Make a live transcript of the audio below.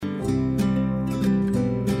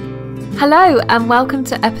Hello and welcome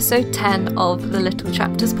to episode 10 of the Little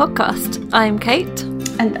Chapters podcast. I'm Kate.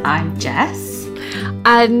 And I'm Jess.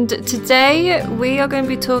 And today we are going to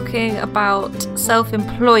be talking about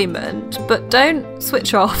self-employment, but don't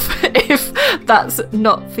switch off if that's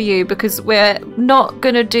not for you, because we're not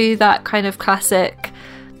going to do that kind of classic,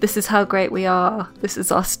 this is how great we are, this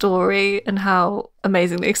is our story and how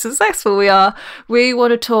amazingly successful we are. We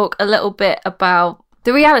want to talk a little bit about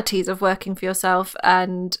the realities of working for yourself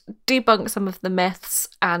and debunk some of the myths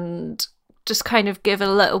and just kind of give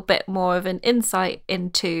a little bit more of an insight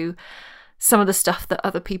into some of the stuff that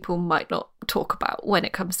other people might not talk about when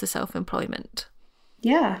it comes to self-employment.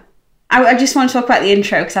 Yeah. I just want to talk about the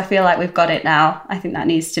intro because I feel like we've got it now. I think that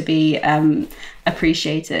needs to be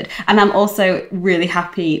appreciated. And I'm also really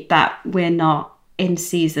happy that we're not in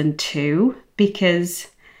season 2 because,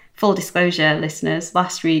 full disclosure, listeners,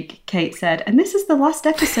 last week Kate said, and this is the last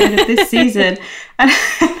episode of this season. And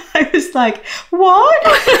I was like, what?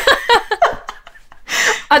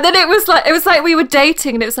 And then it was like we were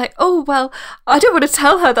dating and it was like, oh, well, I don't want to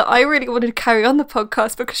tell her that I really wanted to carry on the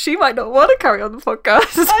podcast because she might not want to carry on the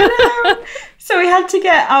podcast. I know. So we had to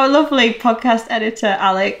get our lovely podcast editor,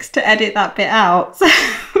 Alex, to edit that bit out. So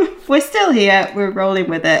we're still here. We're rolling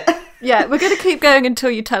with it. Yeah, we're going to keep going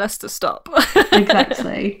until you tell us to stop.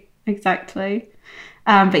 Exactly.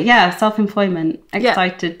 But yeah, self-employment.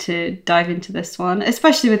 Excited to dive into this one,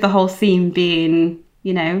 especially with the whole theme being,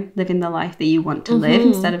 you know, living the life that you want to live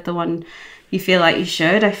instead of the one you feel like you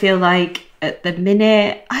should. I feel like at the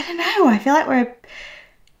minute, I don't know, I feel like we're a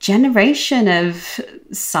generation of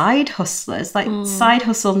side hustlers. Like side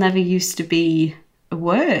hustle never used to be a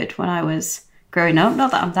word when I was growing up.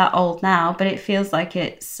 Not that I'm that old now, but it feels like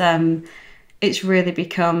it's really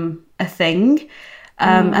become a thing.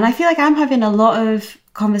 And I feel like I'm having a lot of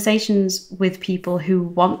conversations with people who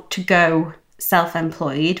want to go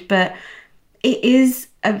self-employed, but it is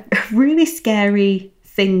a really scary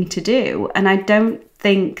thing to do. And I don't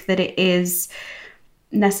think that it is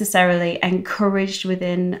necessarily encouraged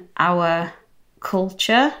within our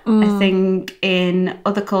culture. I think in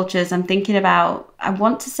other cultures, I'm thinking about, I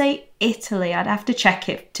want to say Italy, I'd have to check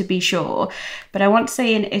it to be sure, but I want to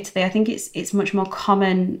say in Italy, I think it's much more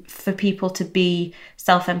common for people to be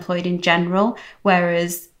self-employed in general,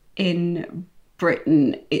 whereas in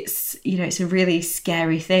Britain, it's a really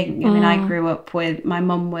scary thing. I mean, I grew up with, my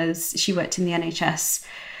mum she worked in the NHS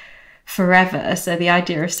forever. So the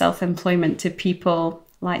idea of self-employment to people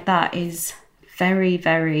like that is very,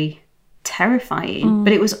 very terrifying.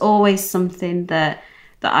 But it was always something that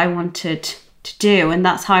I wanted to do. And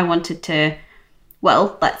that's how I wanted to,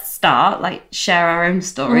 well, let's start, share our own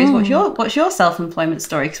stories. What's your self-employment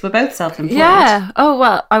story? Because we're both self-employed. Yeah. Oh,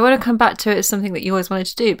 well, I want to come back to it as something that you always wanted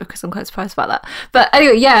to do because I'm quite surprised about that. But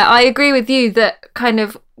anyway, yeah, I agree with you that kind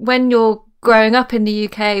of when you're growing up in the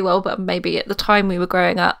UK, well, but maybe at the time we were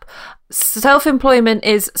growing up, self-employment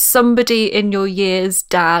is somebody in your year's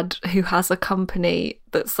dad who has a company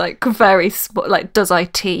that's very small, does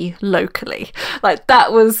IT locally.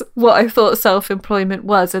 That was what I thought self-employment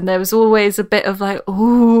was, and there was always a bit of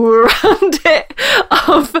ooh around it,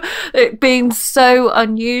 of it being so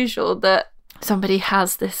unusual that somebody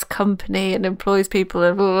has this company and employs people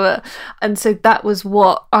and blah, blah, blah. And so that was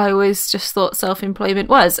what I always just thought self-employment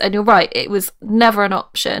was. And you're right, it was never an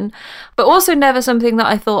option, but also never something that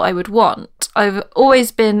I thought I would want. I've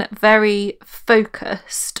always been very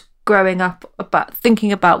focused growing up about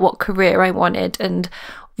thinking about what career I wanted and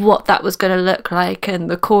what that was going to look like and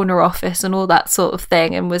the corner office and all that sort of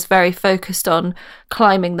thing, and was very focused on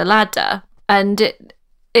climbing the ladder. And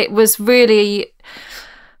it was really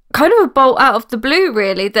kind of a bolt out of the blue,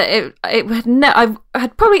 really, that I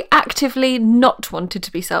had probably actively not wanted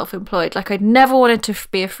to be self-employed. I'd never wanted to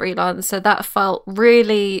be a freelancer. That felt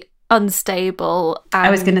really unstable. And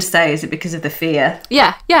I was going to say, is it because of the fear?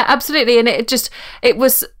 Yeah, absolutely. And it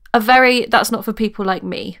was a very, that's not for people like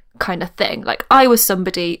me kind of thing. I was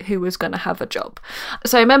somebody who was going to have a job.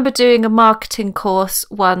 So I remember doing a marketing course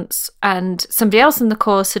once, and somebody else in the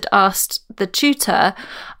course had asked the tutor,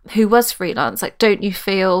 who was freelance, don't you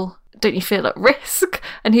feel at risk?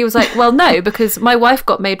 And he was like, well, no, because my wife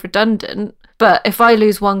got made redundant, but if I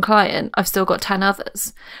lose one client, I've still got 10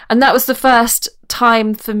 others. And that was the first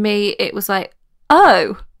time for me it was like,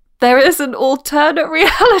 oh, there is an alternate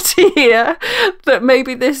reality here, that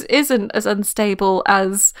maybe this isn't as unstable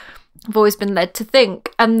as I've always been led to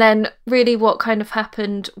think. And then really what kind of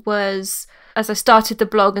happened was, as I started the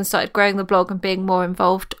blog and started growing the blog and being more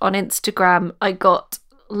involved on Instagram, I got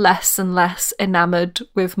less and less enamoured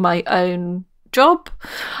with my own job.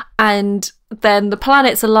 And then the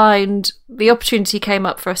planets aligned, the opportunity came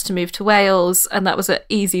up for us to move to Wales, and that was an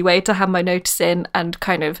easy way to have my notice in and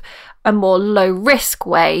kind of a more low risk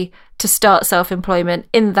way to start self-employment,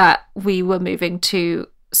 in that we were moving to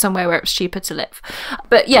somewhere where it was cheaper to live.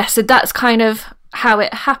 But yeah, so that's kind of how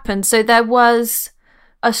it happened. So there was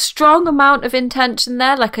a strong amount of intention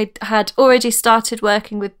there. Like, I had already started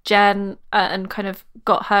working with Jen and kind of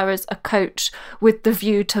got her as a coach with the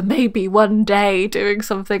view to maybe one day doing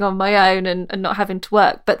something on my own and not having to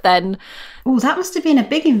work. But then... Oh, that must have been a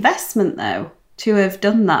big investment, though, to have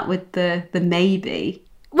done that with the maybe.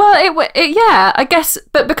 Well, yeah, I guess.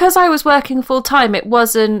 But because I was working full time, it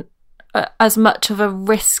wasn't as much of a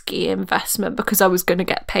risky investment because I was going to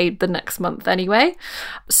get paid the next month anyway.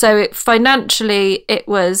 So financially, it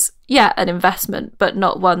was, an investment, but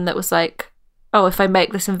not one that was like, oh, if I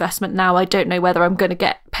make this investment now, I don't know whether I'm going to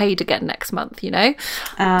get paid again next month, Okay.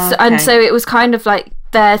 And so it was kind of like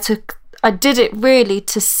I did it really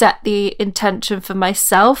to set the intention for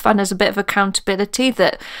myself and as a bit of accountability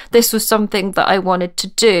that this was something that I wanted to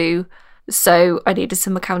do. So I needed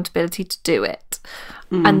some accountability to do it.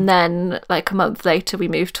 And then, like, a month later, we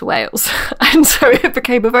moved to Wales. And so it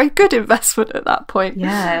became a very good investment at that point.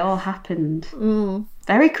 Yeah, it all happened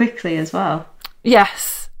very quickly as well.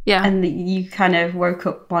 Yes, yeah. And you kind of woke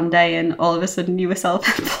up one day and all of a sudden you were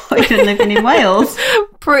self-employed and living in Wales.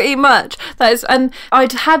 Pretty much. And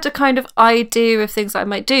I'd had a kind of idea of things I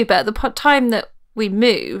might do, but at the time that we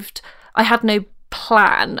moved, I had no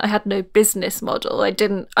plan. I had no business model.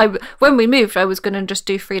 When we moved, I was going to just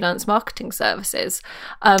do freelance marketing services.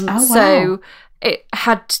 So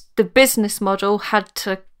the business model had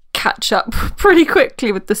to catch up pretty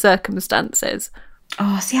quickly with the circumstances.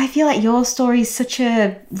 Oh, see, I feel like your story is such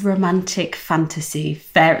a romantic fantasy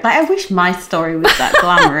fair. Like, I wish my story was that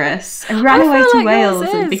glamorous. I ran away to Wales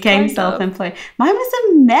and became self-employed. Mine was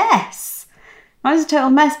a mess. Mine was a total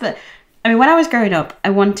mess, but I mean, when I was growing up,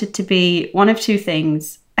 I wanted to be one of two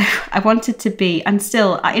things. I wanted to be, and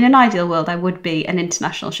still, in an ideal world, I would be an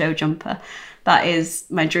international show jumper. That is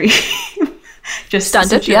my dream. Just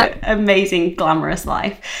standard, amazing, glamorous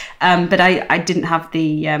life. But I didn't have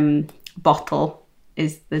the bottle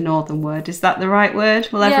is the northern word. Is that the right word?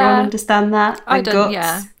 Will everyone understand that? I don't,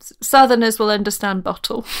 yeah. Southerners will understand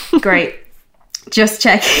bottle. Great. Just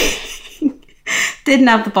checking. Didn't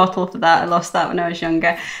have the bottle for that. I lost that when I was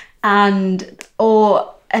younger.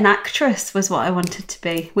 Or an actress was what I wanted to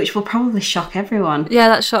be, which will probably shock everyone. Yeah,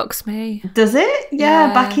 that shocks me. Does it?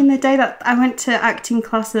 Yeah, back in the day that I went to acting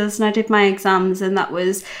classes and I did my exams, and that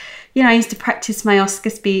was, I used to practice my Oscar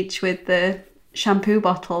speech with the shampoo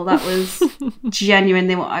bottle. That was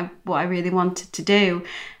genuinely what I really wanted to do.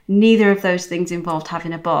 Neither of those things involved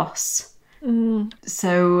having a boss.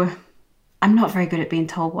 So I'm not very good at being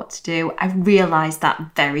told what to do. I realised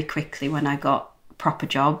that very quickly when I got proper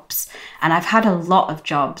jobs, and I've had a lot of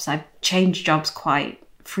jobs. I've changed jobs quite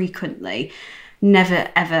frequently. Never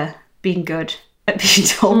ever been good at being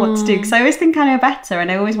told what to do, because I always think I know better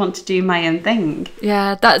and I always want to do my own thing.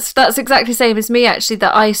 Yeah, that's exactly the same as me, actually,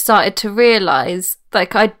 that I started to realise,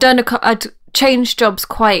 like, I'd changed jobs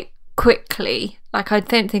quite quickly. Like, I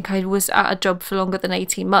don't think I was at a job for longer than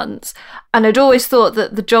 18 months. And I'd always thought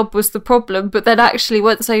that the job was the problem. But then actually,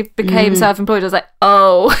 once I became self-employed, I was like,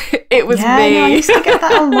 oh, it was me. Yeah, I used to get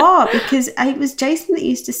that a lot, because it was Jason that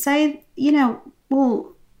used to say,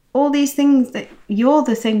 well, all these things that you're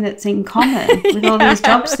the thing that's in common with all these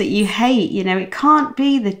jobs that you hate. It can't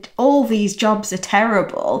be that all these jobs are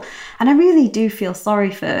terrible. And I really do feel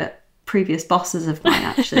sorry for previous bosses of mine,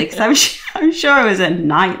 actually, because I'm sure it was a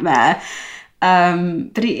nightmare.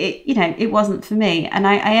 But it wasn't for me, and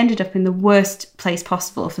I ended up in the worst place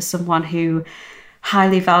possible for someone who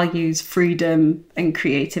highly values freedom and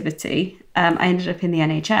creativity. I ended up in the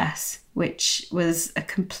NHS, which was a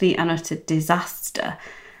complete and utter disaster,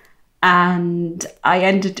 and I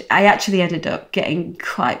actually ended up getting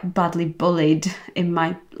quite badly bullied in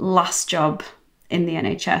my last job in the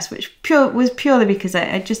NHS, which was purely because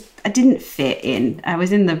I didn't fit in. I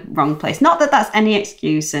was in the wrong place. Not that that's any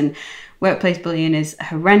excuse, and workplace bullying is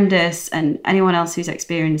horrendous, and anyone else who's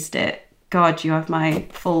experienced it, God, you have my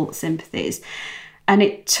full sympathies. And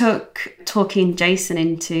it took talking Jason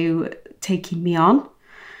into taking me on,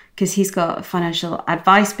 because he's got a financial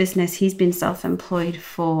advice business. He's been self-employed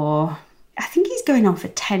for, I think he's going on for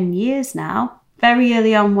 10 years now. Very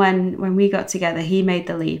early on when we got together, he made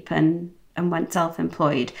the leap and went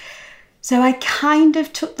self-employed. So I kind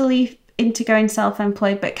of took the leap into going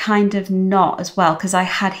self-employed, but kind of not as well, because I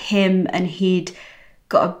had him and he'd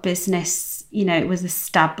got a business, it was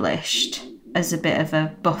established as a bit of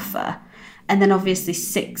a buffer. And then obviously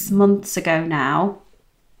 6 months ago now,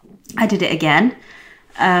 I did it again.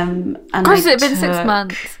 And of course, it's been 6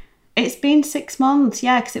 months. It's been 6 months,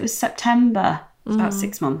 yeah, because it was September. It's about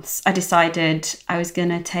 6 months. I decided I was going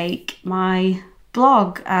to take my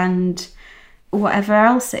blog and whatever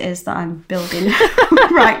else it is that I'm building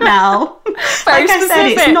right now. Very like specific.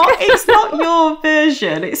 I said, it's not your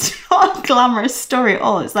version. It's not a glamorous story at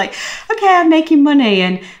all. It's like, okay, I'm making money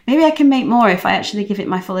and maybe I can make more if I actually give it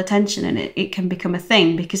my full attention and it can become a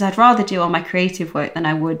thing, because I'd rather do all my creative work than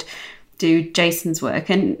I would do Jason's work.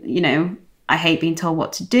 And, you know, I hate being told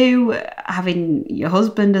what to do. Having your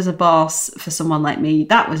husband as a boss for someone like me,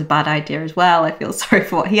 that was a bad idea as well. I feel sorry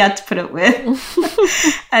for what he had to put up with.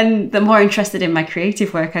 And the more interested in my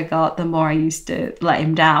creative work I got, the more I used to let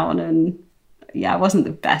him down. And yeah, I wasn't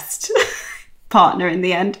the best partner in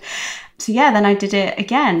the end. So yeah, then I did it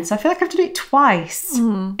again. So I feel like I've done it twice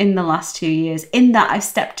in the last 2 years, in that I've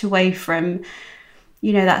stepped away from,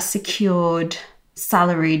 you know, that secured,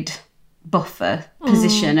 salaried buffer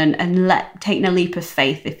position and taken a leap of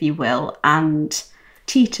faith, if you will, and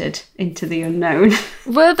teetered into the unknown.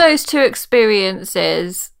 Were those two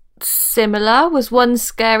experiences similar? Was one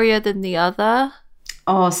scarier than the other?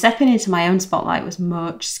 Oh, stepping into my own spotlight was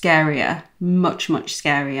much scarier, much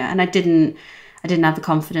scarier. And I didn't have the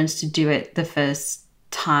confidence to do it the first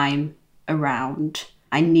time around.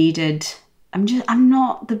 I'm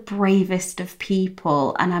not the bravest of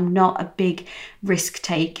people, and I'm not a big risk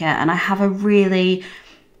taker. And I have I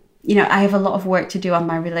have a lot of work to do on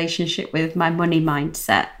my relationship with my money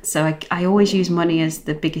mindset. So I always use money as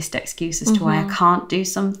the biggest excuse as to why I can't do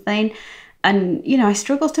something. And, you know, I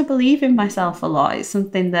struggle to believe in myself a lot. It's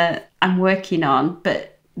something that I'm working on.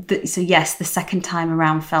 But so yes, the second time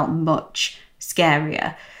around felt much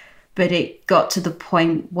scarier, but it got to the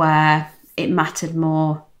point where it mattered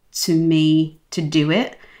more to me to do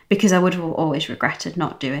it, because I would have always regretted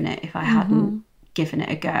not doing it if I hadn't given it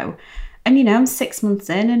a go. And, you know, I'm 6 months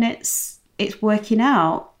in and it's working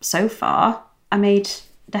out so far. I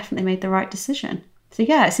definitely made the right decision. So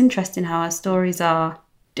yeah, it's interesting how our stories are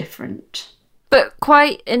different, but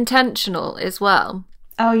quite intentional as well.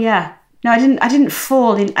 Oh yeah. No, I didn't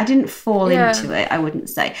fall into it, I wouldn't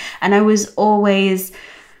say. And I was always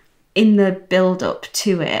in the build up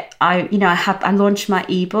to it. I launched my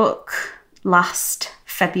ebook last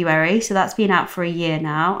February, so that's been out for a year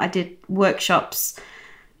now. I did workshops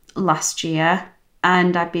last year,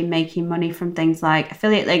 and I've been making money from things like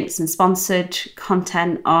affiliate links and sponsored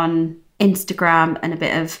content on Instagram and a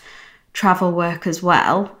bit of travel work as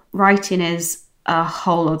well. Writing is a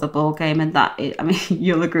whole other ball game, and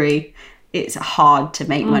you'll agree, it's hard to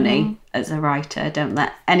make money as a writer. Don't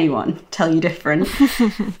let anyone tell you different.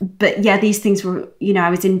 But yeah, these things were, you know, I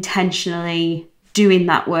was intentionally doing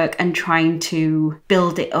that work and trying to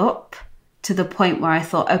build it up to the point where I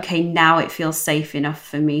thought, okay, now it feels safe enough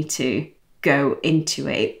for me to go into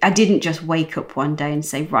it. I didn't just wake up one day and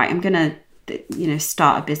say, right, I'm going to, you know,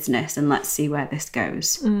 start a business and let's see where this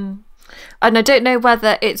goes. And I don't know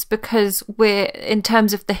whether it's because we're, in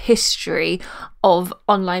terms of the history of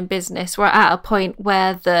online business, we're at a point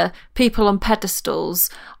where the people on pedestals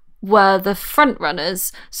were the front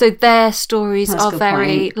runners. So their stories are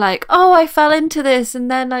very like, oh, I fell into this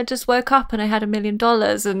and then I just woke up and I had $1 million.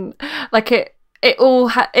 And like it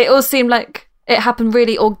all seemed like it happened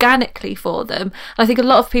really organically for them. And I think a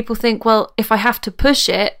lot of people think, well, if I have to push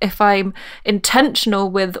it, if I'm intentional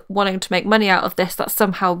with wanting to make money out of this, that's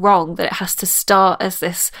somehow wrong, that it has to start as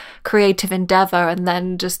this creative endeavor and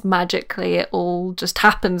then just magically it all just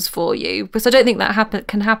happens for you. Because I don't think that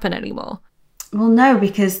can happen anymore. Well, no,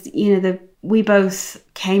 because, you know, we both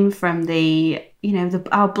came from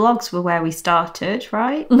our blogs were where we started,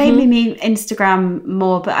 right? Maybe me Instagram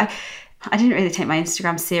more, but I didn't really take my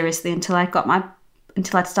Instagram seriously until I'd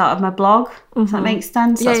started my blog. If that makes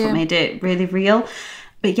sense. That's what made it really real.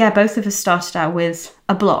 But yeah, both of us started out with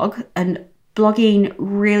a blog, and blogging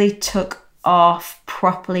really took off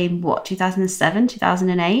properly in 2007,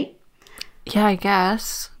 2008? Yeah, I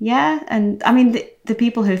guess. Yeah, and I mean, the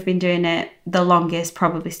people who've been doing it the longest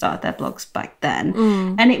probably started their blogs back then.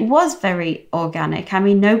 And it was very organic. I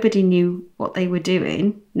mean, nobody knew what they were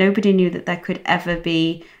doing. Nobody knew that there could ever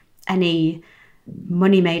be any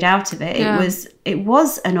money made out of it. Yeah. It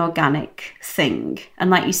was an organic thing. And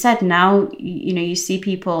like you said, now, you know, you see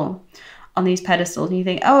people on these pedestals and you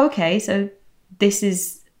think, oh, okay, so this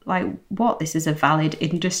is this is a valid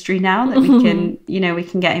industry now that we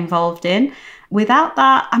can get involved in. Without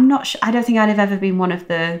that, I'm not sure. I don't think I'd have ever been one of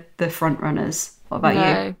the front runners. What about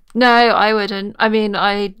you? No, I wouldn't. I mean,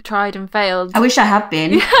 I tried and failed. I wish I had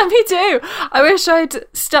been. Yeah, me too. I wish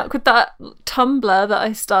I'd stuck with that Tumblr that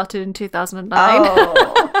I started in 2009.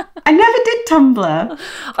 Oh, I never did Tumblr.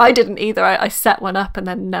 I didn't either. I set one up and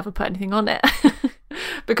then never put anything on it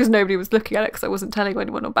because nobody was looking at it because I wasn't telling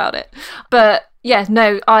anyone about it. But yeah,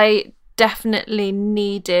 no, I definitely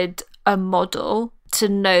needed a model to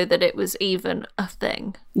know that it was even a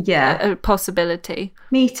thing. Yeah. A possibility.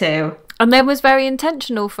 Me too. And then was very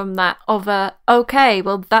intentional from that of okay,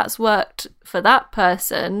 well, that's worked for that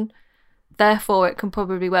person, therefore it can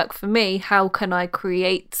probably work for me. How can I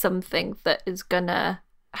create something that is going to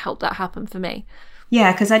help that happen for me?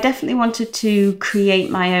 Yeah, because I definitely wanted to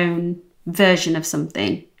create my own version of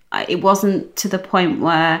something. It wasn't to the point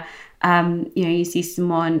where, you see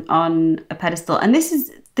someone on a pedestal. And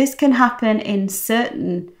this can happen in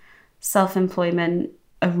certain self-employment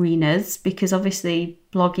arenas, because obviously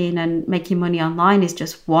blogging and making money online is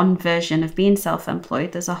just one version of being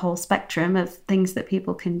self-employed. There's a whole spectrum of things that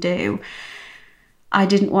people can do. I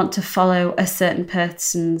didn't want to follow a certain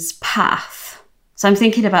person's path. So I'm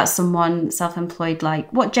thinking about someone self-employed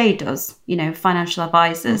like what Jay does, financial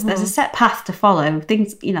advisors. Mm-hmm. There's a set path to follow.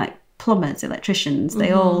 Things, like plumbers, electricians,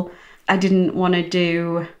 I didn't want to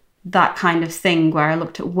do that kind of thing where I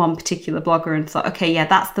looked at one particular blogger and thought, okay, yeah,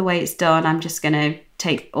 that's the way it's done. I'm just going to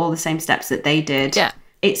take all the same steps that they did. Yeah.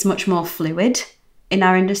 It's much more fluid in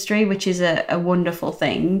our industry, which is a wonderful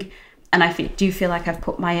thing. And I do feel like I've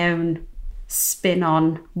put my own spin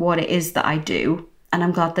on what it is that I do. And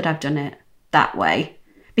I'm glad that I've done it that way.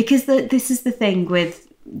 Because this is the thing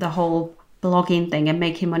with the whole blogging thing and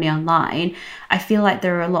making money online. I feel like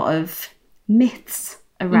there are a lot of myths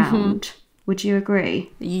around. Mm-hmm. Would you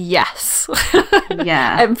agree? Yes.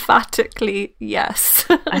 Yeah. Emphatically, yes.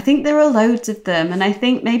 I think there are loads of them. And I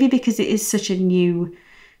think maybe because it is such a new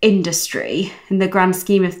industry in the grand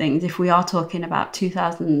scheme of things, if we are talking about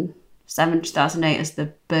 2007, 2008 as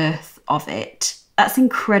the birth of it, that's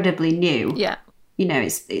incredibly new. Yeah.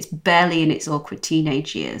 It's barely in its awkward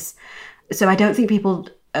teenage years. So I don't think people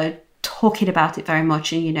are talking about it very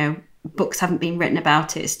much. And, books haven't been written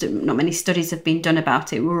about it. Not many studies have been done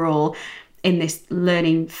about it. We're all in this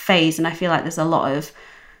learning phase. And I feel like there's a lot of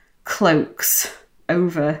cloaks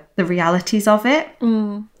over the realities of it.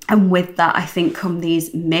 Mm. And with that, I think come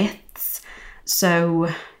these myths. So,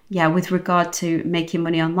 yeah, with regard to making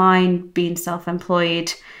money online, being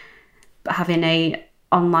self-employed, having a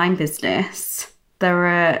online business, there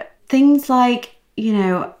are things like,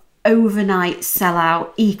 overnight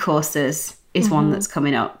sellout e-courses is one that's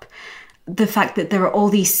coming up. The fact that there are all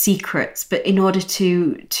these secrets, but in order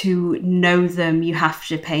to know them, you have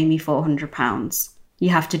to pay me £400. You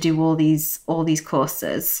have to do all these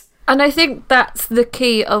courses. And I think that's the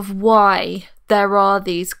key of why there are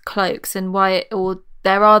these cloaks and why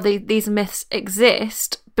these myths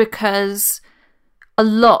exist, because a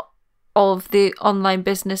lot of the online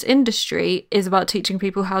business industry is about teaching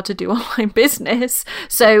people how to do online business.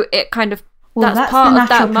 So it kind of that's part of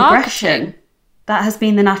that marketing. That has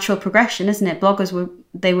been the natural progression, isn't it? Bloggers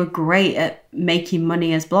were great at making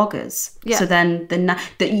money as bloggers. Yeah. So then that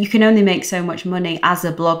you can only make so much money as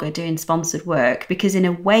a blogger doing sponsored work, because in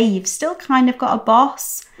a way you've still kind of got a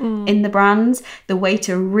boss in the brands. The way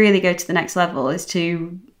to really go to the next level is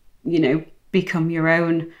to, become your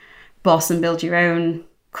own boss and build your own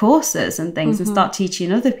courses and things and start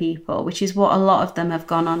teaching other people, which is what a lot of them have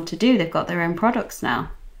gone on to do. They've got their own products now.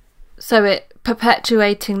 So it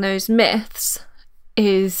perpetuating those myths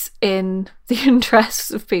is in the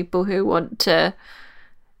interests of people who want to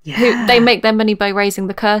who they make their money by raising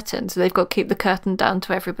the curtain, so they've got to keep the curtain down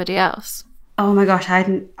to everybody else. Oh my gosh,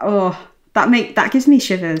 that gives me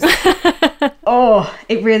shivers. Oh,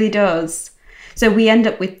 it really does. So we end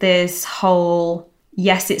up with this whole,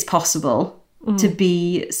 yes, it's possible to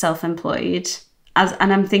be self-employed.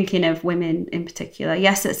 And I'm thinking of women in particular.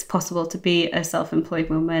 Yes, it's possible to be a self-employed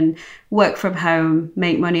woman, work from home,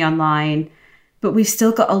 make money online, but we've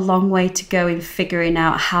still got a long way to go in figuring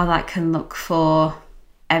out how that can look for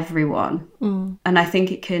everyone. And I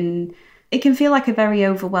think it can feel like a very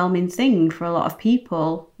overwhelming thing for a lot of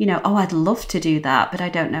people. I'd love to do that, but I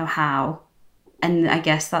don't know how. And I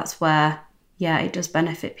guess that's where, it does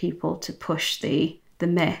benefit people to push the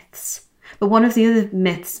myths. But one of the other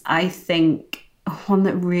myths, I think, one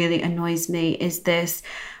that really annoys me is this,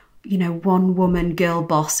 one woman girl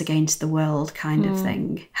boss against the world kind of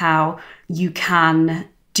thing. How you can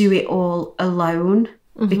do it all alone.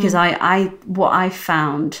 Because what I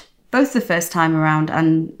found, both the first time around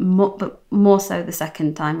and but more so the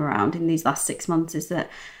second time around in these last 6 months, is that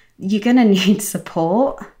you're going to need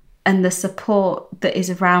support. and the support that is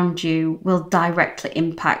around you will directly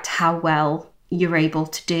impact how well you're able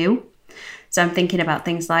to do. So I'm thinking about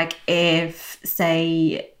things like if,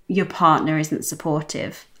 say, your partner isn't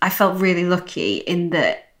supportive. I felt really lucky in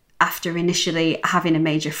that after initially having a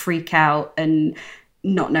major freak out and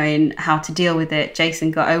not knowing how to deal with it,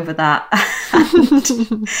 Jason got over that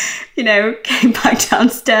and, came back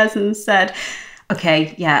downstairs and said,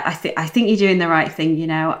 okay, yeah, I think you're doing the right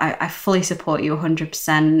thing. I fully support you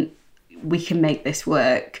 100%. We can make this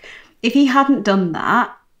work. If he hadn't done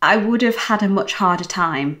that, I would have had a much harder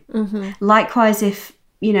time. Mm-hmm. Likewise, if,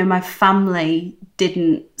 my family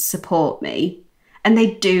didn't support me, and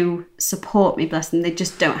they do support me, bless them, they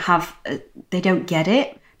just they don't get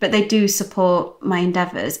it, but they do support my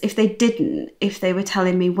endeavours. If they didn't, if they were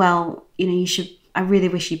telling me, well, I really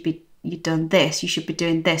wish you'd done this, you should be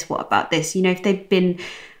doing this, what about this? If they've been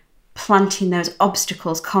planting those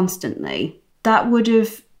obstacles constantly, that would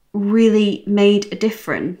have really made a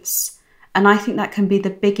difference. And I think that can be the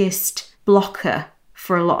biggest blocker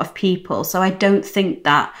for a lot of people. So I don't think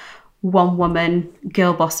that one woman,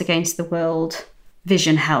 girl boss against the world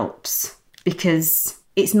vision helps, because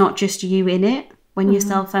it's not just you in it when you're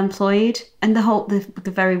self-employed. And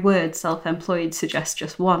the very word self-employed suggests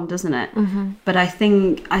just one, doesn't it? Mm-hmm. But I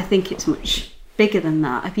think it's much bigger than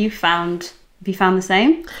that. Have you found the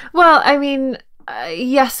same? Well, I mean,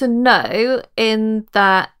 yes and no, in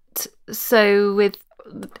that, so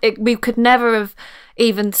we could never have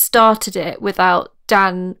even started it without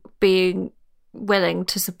Dan being willing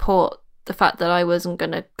to support the fact that I wasn't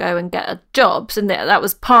going to go and get a job. And that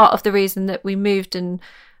was part of the reason that we moved, and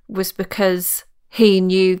was because he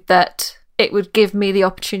knew that it would give me the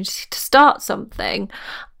opportunity to start something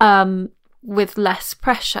with less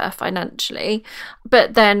pressure financially.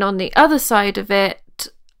 But then on the other side of it,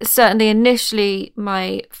 certainly initially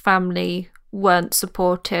my family weren't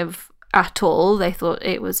supportive at all. They thought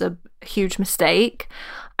it was a huge mistake.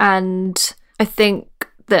 And I think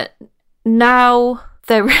that now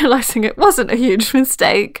they're realising it wasn't a huge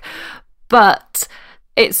mistake, but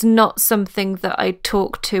it's not something that I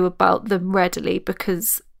talk to about them readily,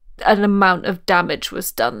 because an amount of damage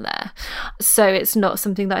was done there. So it's not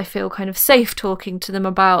something that I feel kind of safe talking to them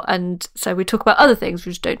about. And so we talk about other things,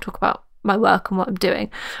 we just don't talk about my work and what I'm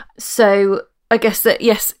doing. So I guess that,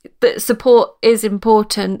 yes, that support is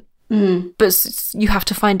important, but you have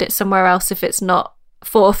to find it somewhere else if it's not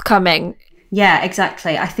forthcoming. Yeah,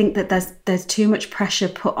 exactly. I think that there's too much pressure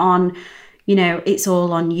put on, it's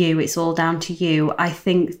all on you, it's all down to you. I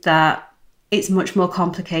think that it's much more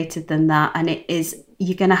complicated than that. And it is,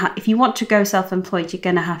 you're going to if you want to go self-employed, you're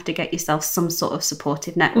going to have to get yourself some sort of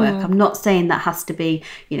supportive network. I'm not saying that has to be,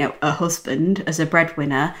 a husband as a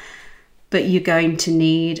breadwinner, but you're going to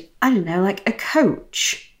need, I don't know, like a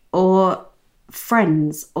coach or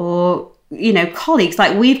friends or, colleagues.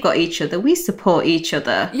 Like, we've got each other, we support each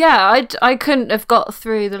other. Yeah, I couldn't have got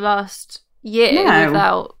through the last year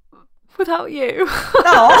without you.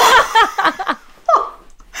 Oh.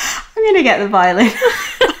 I'm going to get the violin.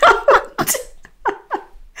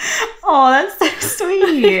 Oh, that's so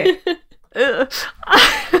sweet. Does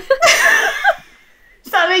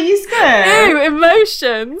that make you scared? Ew,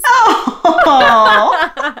 emotions.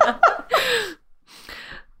 Oh.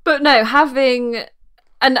 But no, having...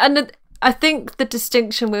 And I think the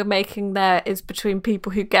distinction we're making there is between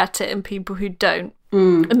people who get it and people who don't.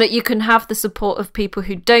 And that you can have the support of people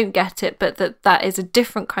who don't get it, but that is a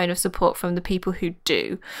different kind of support from the people who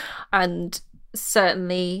do. And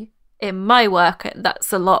certainly in my work,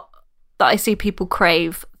 that's a lot that I see people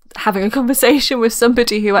crave, having a conversation with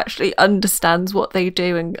somebody who actually understands what they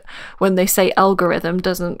do, and when they say algorithm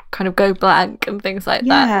doesn't kind of go blank and things like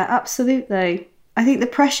that. Yeah, absolutely. I think the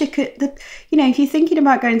pressure if you're thinking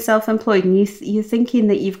about going self-employed and you're thinking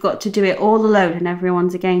that you've got to do it all alone and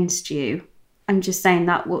everyone's against you, I'm just saying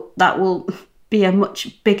that will be a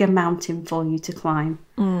much bigger mountain for you to climb.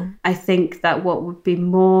 I think that what would be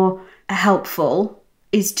more helpful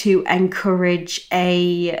is to encourage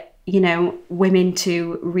women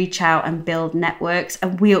to reach out and build networks.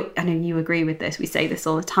 And I know you agree with this, we say this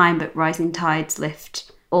all the time, but rising tides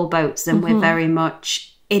lift all boats, and we're very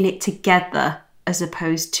much in it together, as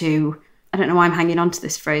opposed to, I don't know why I'm hanging on to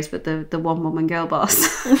this phrase, but the one woman girl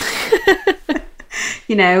boss.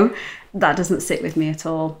 That doesn't sit with me at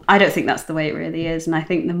all. I don't think that's the way it really is. And I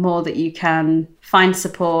think the more that you can find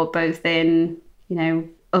support both in,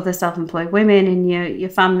 other self-employed women, in your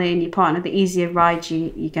family and your partner, the easier ride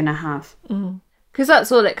you're going to have. Because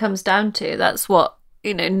that's all it comes down to. That's what,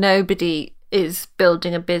 nobody is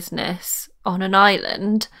building a business on an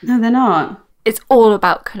island. No, they're not. it's all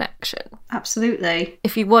about connection. Absolutely.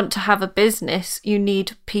 If you want to have a business, you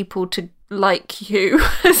need people to like you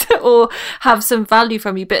or have some value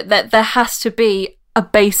from you, but there has to be a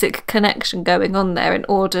basic connection going on there in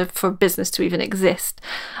order for a business to even exist.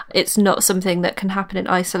 It's not something that can happen in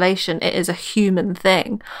isolation. It is a human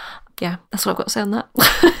thing. Yeah, that's what I've got to say on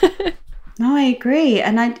that. No, I agree.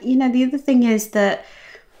 And the other thing is that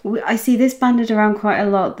I see this banded around quite a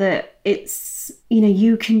lot, that it's,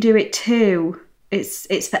 you can do it too.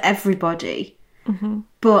 It's for everybody. Mm-hmm.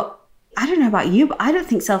 But I don't know about you, but I don't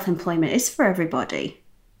think self-employment is for everybody.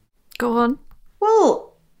 Go on.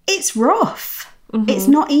 Well, it's rough. Mm-hmm. It's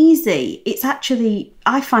not easy. It's actually,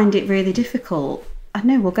 I find it really difficult. I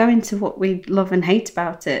know we'll go into what we love and hate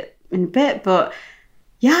about it in a bit, but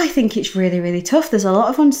yeah, I think it's really, really tough. There's a lot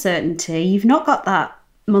of uncertainty. You've not got that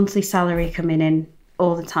monthly salary coming in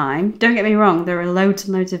all the time. Don't get me wrong, there are loads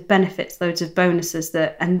and loads of benefits, loads of bonuses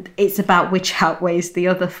and it's about which outweighs the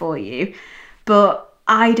other for you. But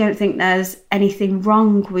I don't think there's anything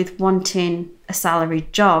wrong with wanting a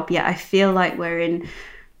salaried job, yet I feel like we're in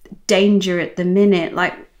danger at the minute,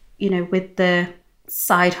 like, with the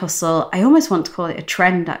side hustle. I almost want to call it a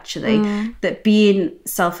trend, actually, that being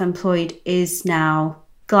self-employed is now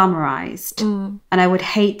glamorized. And I would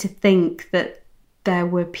hate to think that there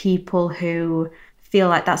were people who feel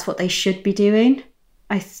like that's what they should be doing.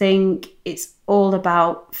 I think it's all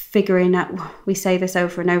about figuring out, we say this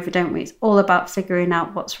over and over, don't we? It's all about figuring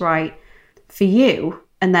out what's right for you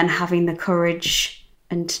and then having the courage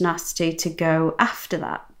and tenacity to go after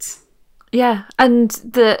that. Yeah, and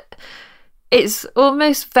it's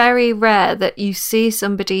almost very rare that you see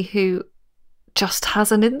somebody who just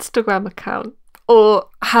has an Instagram account or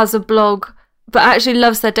has a blog but actually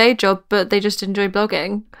loves their day job, but they just enjoy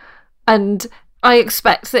blogging. And I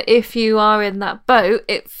expect that if you are in that boat,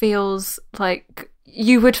 it feels like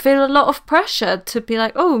you would feel a lot of pressure to be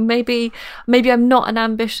like, oh, maybe I'm not an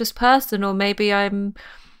ambitious person, or maybe I don't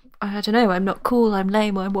know, I'm not cool, I'm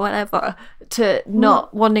lame, or whatever, to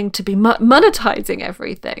not wanting to be monetizing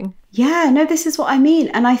everything. Yeah, no, this is what I mean.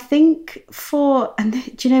 And I think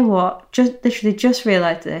do you know what? Just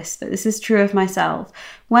realised this, that this is true of myself.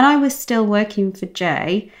 When I was still working for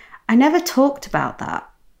Jay, I never talked about that.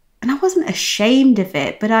 And I wasn't ashamed of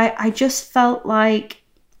it, but I just felt like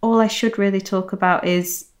all I should really talk about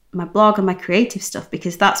is my blog and my creative stuff,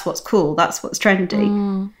 because that's what's cool, that's what's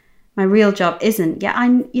trendy. My real job isn't.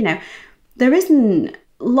 Yeah, there isn't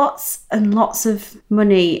lots and lots of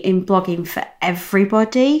money in blogging for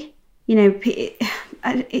everybody.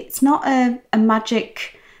 It's not a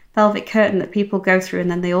magic velvet curtain that people go through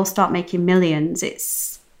and then they all start making millions.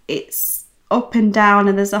 It's up and down,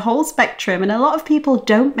 and there's a whole spectrum, and a lot of people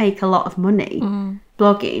don't make a lot of money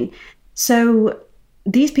blogging. So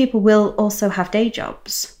these people will also have day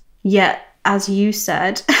jobs. Yet, as you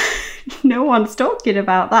said, no one's talking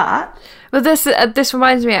about that. Well, this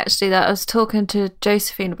reminds me actually that I was talking to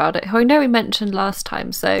Josephine about it, who I know we mentioned last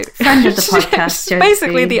time. So friend of the podcast, Josephine.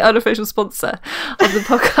 Basically the unofficial sponsor of the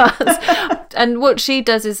podcast. And what she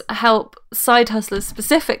does is help side hustlers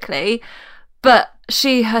specifically, but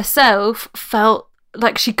she herself felt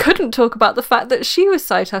like she couldn't talk about the fact that she was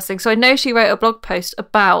side hustling. So I know she wrote a blog post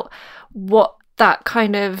about what that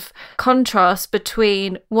kind of contrast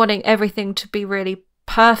between wanting everything to be really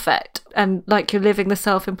perfect and like you're living the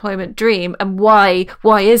self-employment dream, and why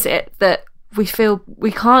is it that we feel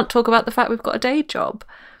we can't talk about the fact we've got a day job.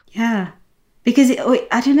 Yeah, because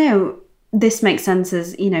I don't know, this makes sense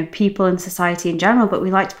as people in society in general, but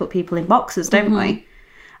we like to put people in boxes, don't we?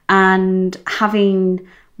 And having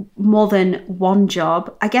more than one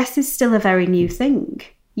job, I guess, is still a very new thing,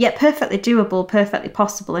 yet perfectly doable, perfectly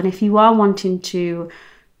possible. And if you are wanting to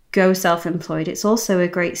go self-employed, it's also a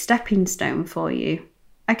great stepping stone for you.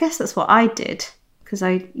 I guess that's what I did, because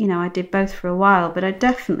I did both for a while, but I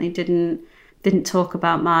definitely didn't talk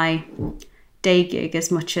about my day gig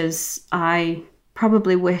as much as I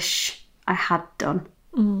probably wish I had done.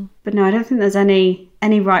 But no, I don't think there's any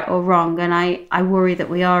right or wrong, and I worry that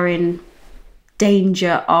we are in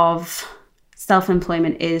danger of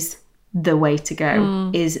self-employment is the way to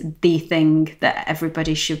go, is the thing that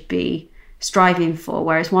everybody should be striving for,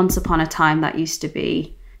 whereas once upon a time that used to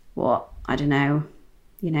be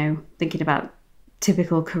thinking about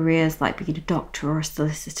typical careers like being a doctor or a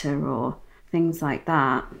solicitor or things like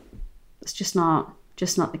that. It's just not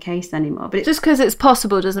the case anymore. But just because it's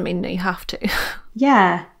possible doesn't mean that you have to.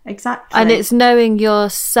 Yeah, exactly. And it's knowing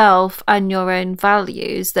yourself and your own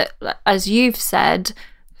values that, as you've said,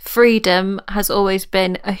 freedom has always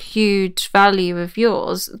been a huge value of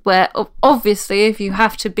yours, where obviously if you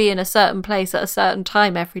have to be in a certain place at a certain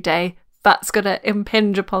time every day, that's going to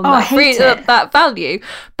impinge upon that value.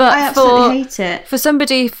 But I absolutely hate it. For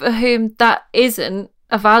somebody for whom that isn't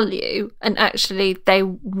a value, and actually they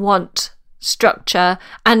want structure,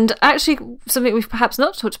 and actually something we've perhaps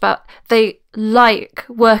not talked about, they like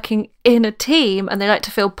working in a team and they like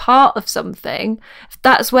to feel part of something, if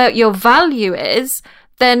that's where your value is,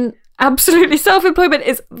 then absolutely self-employment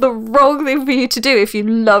is the wrong thing for you to do if you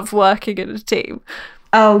love working in a team.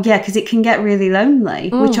 Oh, yeah, because it can get really lonely,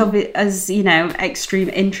 which as, you know, extreme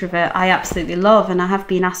introvert, I absolutely love. And I have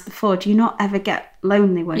been asked before, do you not ever get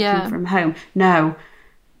lonely working from home? No,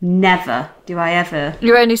 never do I ever.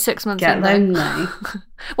 You're only 6 months get lonely.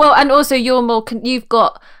 Well, and also you've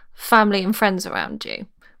got family and friends around you,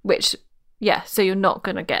 which, so you're not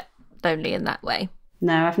going to get lonely in that way.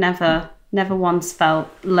 No, I've never once felt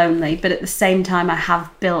lonely. But at the same time, I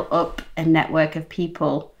have built up a network of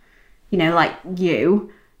people, you know, like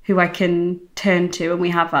you, who I can turn to. And we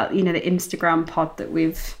have that, you know, the Instagram pod that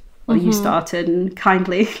you started and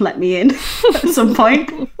kindly let me in at some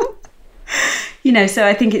point. You know, so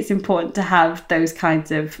I think it's important to have those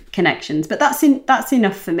kinds of connections. But that's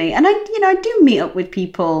enough for me. And I do meet up with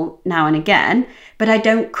people now and again, but I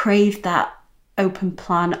don't crave that open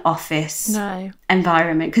plan office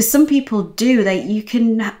environment, because some people do.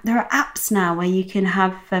 There are apps now where you can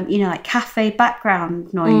have you know, like cafe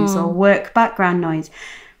background noise or work background noise.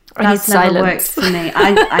 That's never worked for me.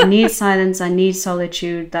 I need silence. I need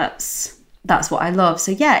solitude. That's what I love.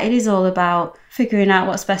 So yeah, it is all about figuring out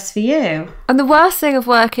what's best for you. And the worst thing of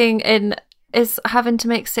working in is having to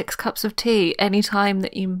make 6 cups of tea any time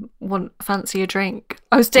that you fancy a drink.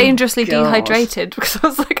 I was dangerously dehydrated because I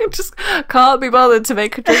was like, I just can't be bothered to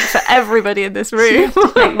make a drink for everybody in this room.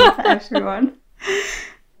 To make one for everyone.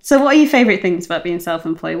 So what are your favourite things about being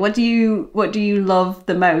self-employed? What do you love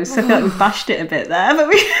the most? I feel like we've bashed it a bit there,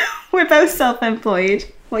 but we're both self-employed.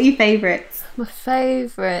 What are your favourites? My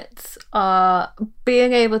favourites are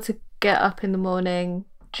being able to get up in the morning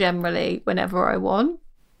generally whenever I want.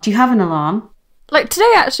 Do you have an alarm? Like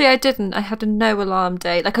today, actually, I didn't. I had a no alarm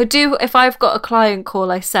day. Like I do, if I've got a client call,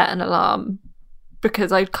 I set an alarm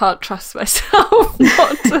because I can't trust myself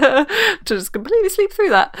not to just completely sleep through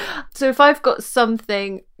that. So if I've got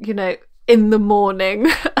something, you know, in the morning,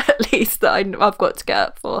 at least that I've got to get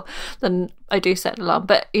up for, then I do set an alarm.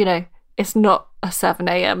 But, you know, it's not a 7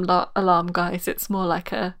 a.m. alarm, guys. It's more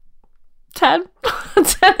like a 10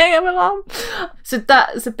 a.m. alarm. So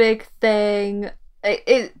that's a big thing.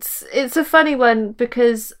 It's a funny one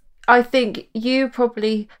because I think you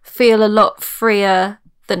probably feel a lot freer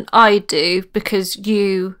than I do because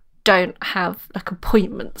you don't have like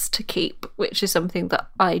appointments to keep, which is something that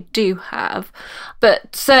I do have.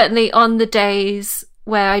 But certainly on the days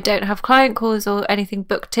where I don't have client calls or anything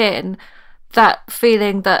booked in, that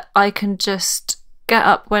feeling that I can just get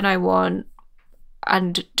up when I want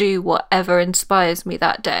and do whatever inspires me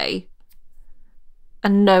that day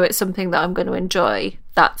and know it's something that I'm going to enjoy,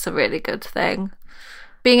 that's a really good thing.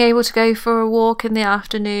 Being able to go for a walk in the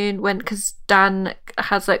afternoon because Dan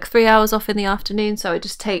has like 3 hours off in the afternoon, so I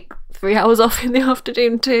just take 3 hours off in the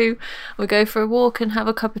afternoon too. We go for a walk and have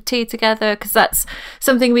a cup of tea together, because that's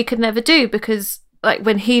something we could never do, because like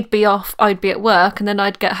when he'd be off, I'd be at work, and then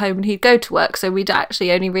I'd get home and he'd go to work. So we'd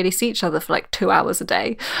actually only really see each other for like 2 hours a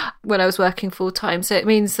day when I was working full time. So it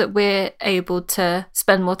means that we're able to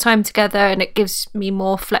spend more time together, and it gives me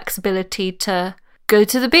more flexibility to go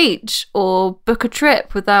to the beach or book a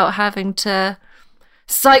trip without having to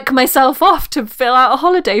psych myself off to fill out a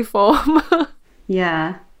holiday form.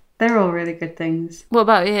 Yeah, they're all really good things. What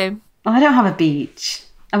about you? Oh, I don't have a beach.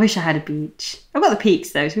 I wish I had a beach. I've got the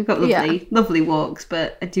peaks though, so we've got lovely walks,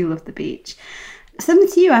 but I do love the beach. Similar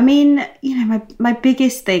to you, I mean, you know, my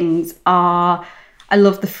biggest things are, I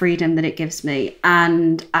love the freedom that it gives me,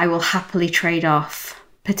 and I will happily trade off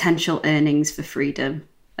potential earnings for freedom,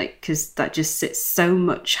 like, because that just sits so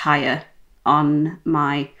much higher on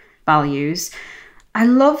my values. I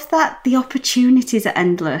love that the opportunities are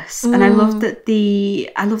endless, and I love the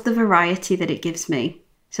variety that it gives me.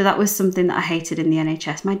 So that was something that I hated in the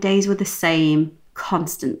NHS. My days were the same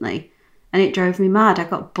constantly, and it drove me mad. I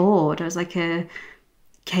got bored. I was like a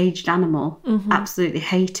caged animal. Absolutely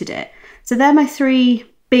hated it. So they're my 3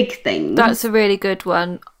 big things. That's a really good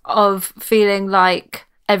one, of feeling like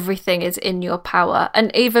everything is in your power.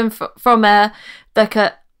 And even from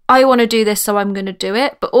I want to do this, so I'm going to do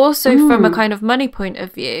it. But also from a kind of money point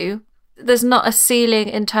of view, there's not a ceiling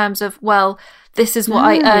in terms of, well, this is what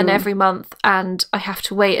I earn every month and I have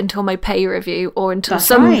to wait until my pay review or until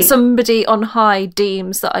somebody on high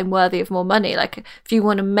deems that I'm worthy of more money. Like, if you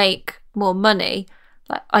want to make more money,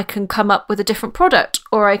 Like I can come up with a different product,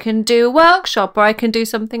 or I can do a workshop, or I can do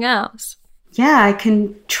something else. Yeah, I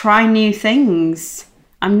can try new things.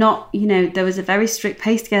 I'm not, there was a very strict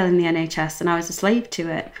pay scale in the NHS and I was a slave to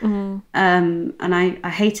it. And I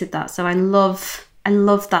hated that. So I love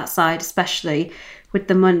that side, especially with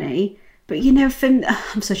the money. But,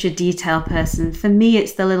 I'm such a detail person. For me,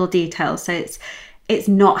 it's the little details. So it's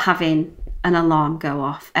not having an alarm go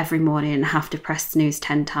off every morning and have to press snooze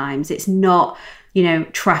 10 times. It's not,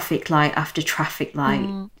 traffic light after traffic light,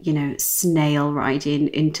 snail riding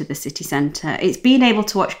into the city centre. It's being able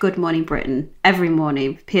to watch Good Morning Britain every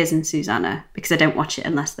morning with Piers and Susanna, because I don't watch it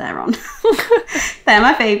unless they're on. They're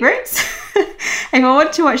my favourites. If I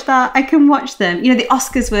want to watch that, I can watch them. The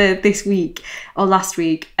Oscars were this week or last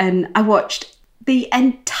week, and I watched the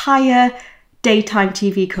entire daytime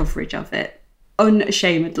TV coverage of it,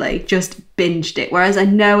 unashamedly, just binged it. Whereas I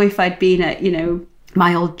know if I'd been at,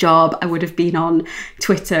 my old job, I would have been on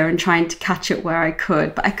Twitter and trying to catch up where I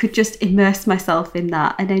could, but I could just immerse myself in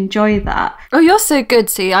that and enjoy that. Oh, you're so good.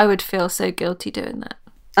 See, I would feel so guilty doing that.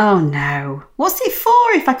 Oh no. What's it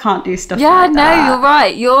for if I can't do stuff like that? Yeah, no, you're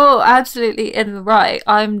right. You're absolutely in the right.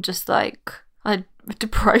 I'm just like, I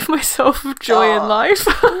deprive myself of joy in life.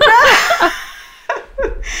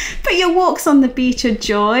 But your walks on the beach are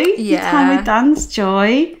joy. Your time with Dan's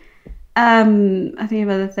joy. I think of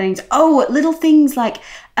other things. Oh, little things like,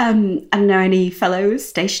 I don't know any fellow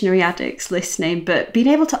stationery addicts listening, but being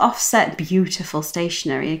able to offset beautiful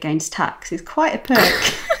stationery against tax is quite a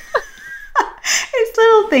perk. It's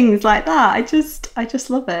little things like that. I just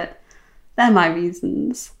love it. They're my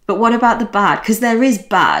reasons. But what about the bad? Because there is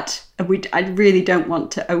bad, and I really don't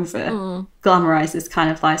want to over glamorize this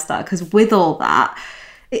kind of lifestyle. Because with all that,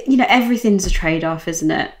 everything's a trade-off,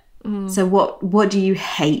 isn't it? So what do you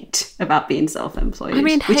hate about being self-employed? I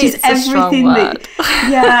mean, which is everything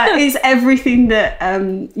that is everything that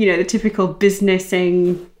the typical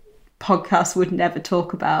businessing podcast would never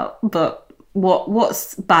talk about. But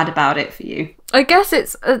what's bad about it for you? I guess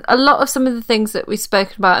it's a lot of some of the things that we've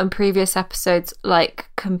spoken about in previous episodes, like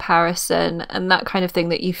comparison and that kind of thing,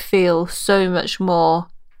 that you feel so much more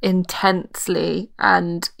intensely,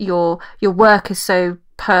 and your work is so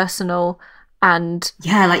personal. And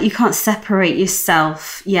like you can't separate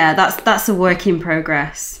yourself. That's a work in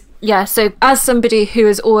progress. So as somebody who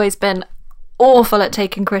has always been awful at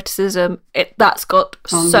taking criticism, that's got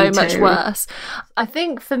so much worse. I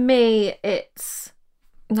think for me it's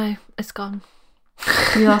gone.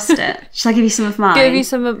 You lost it. Shall I give you some of mine? Give you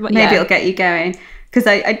some of mine. Maybe it'll get you going, because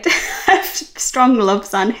I have strong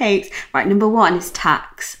loves and hates. Right, number one is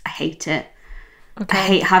tax. I hate it. Okay. I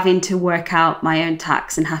hate having to work out my own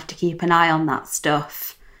tax and have to keep an eye on that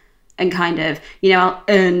stuff. And kind of, I'll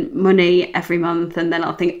earn money every month and then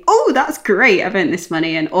I'll think, oh, that's great, I've earned this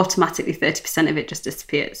money, and automatically 30% of it just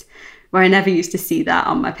disappears. Where I never used to see that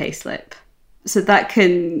on my payslip. So that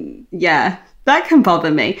can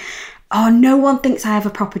bother me. Oh, no one thinks I have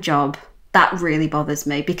a proper job. That really bothers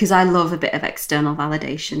me, because I love a bit of external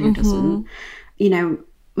validation. Who doesn't?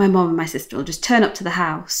 My mom and my sister will just turn up to the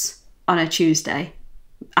house on a Tuesday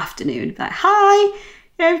afternoon and be like, hi,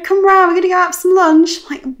 come round, we're going to go have some lunch. I'm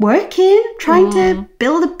like, working, trying to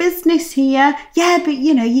build a business here. Yeah, but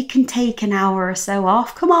you can take an hour or so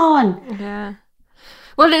off. Come on. Yeah.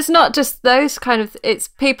 Well, it's not just those kind of, it's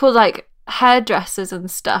people like hairdressers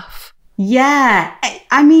and stuff. Yeah.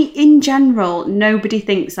 I mean, in general, nobody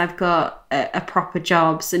thinks I've got a proper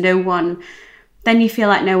job. So then you feel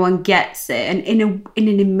like no one gets it. And in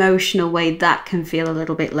an emotional way, that can feel a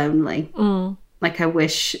little bit lonely. Like I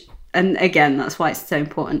wish, and again, that's why it's so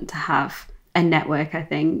important to have a network, I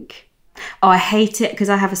think. Oh, I hate it because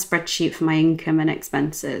I have a spreadsheet for my income and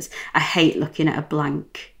expenses. I hate looking at a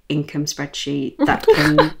blank income spreadsheet. That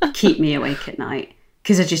can keep me awake at night,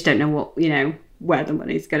 because I just don't know what, where the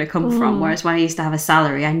money's going to come from. Whereas when I used to have a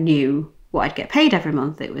salary, I knew what I'd get paid every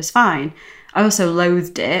month. It was fine. I also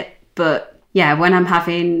loathed it, but yeah, when I'm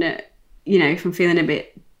having, if I'm feeling a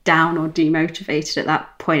bit down or demotivated at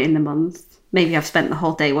that point in the month, maybe I've spent the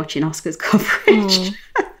whole day watching Oscars coverage.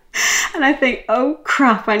 And I think, oh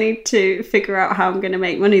crap, I need to figure out how I'm going to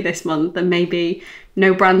make money this month. And maybe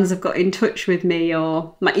no brands have got in touch with me,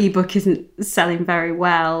 or my ebook isn't selling very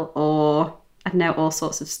well, or I don't know, all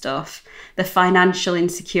sorts of stuff. The financial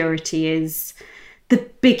insecurity is the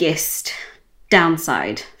biggest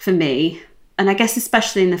downside for me. And I guess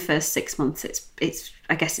especially in the first 6 months,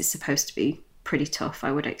 I guess it's supposed to be pretty tough.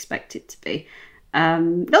 I would expect it to be.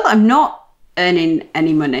 Not that I'm not earning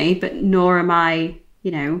any money, but nor am I,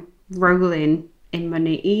 rolling in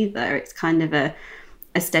money either. It's kind of a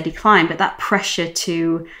steady climb. But that pressure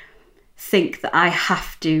to think that I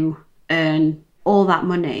have to earn all that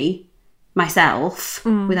money myself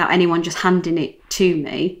without anyone just handing it to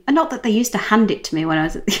me. And not that they used to hand it to me when I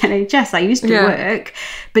was at the NHS. I used to work,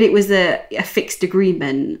 but it was a fixed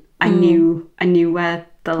agreement. I knew where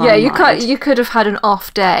the line you could have had an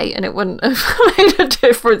off day and it wouldn't have made a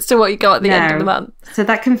difference to what you got at the end of the month. So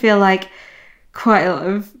that can feel like quite a lot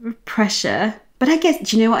of pressure. But I guess,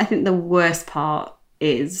 do you know what I think the worst part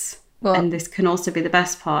is? What? And this can also be the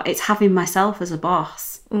best part. It's having myself as a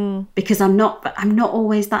boss. Because I'm not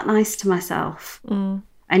always that nice to myself.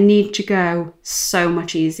 I need to go so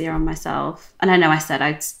much easier on myself. And I know I said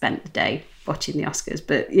I'd spent the day watching the Oscars,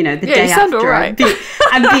 but you know, the day after right.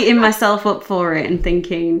 I'm beating myself up for it and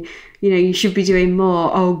thinking, you know, you should be doing more.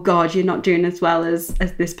 Oh God, you're not doing as well as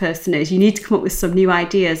this person is. You need to come up with some new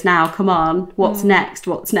ideas now. Come on, what's next?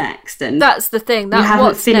 And that's the thing. You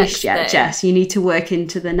haven't finished yet, Jess. You need to work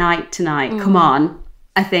into the night tonight. Come on.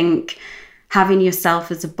 I think having yourself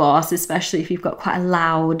as a boss, especially if you've got quite a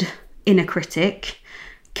loud inner critic,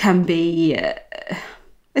 can be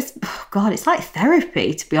it's like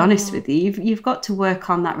therapy, to be honest with you. You've got to work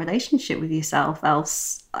on that relationship with yourself,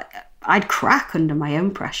 else I'd crack under my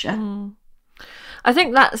own pressure. I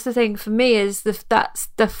think that's the thing for me, is that's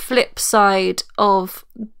the flip side of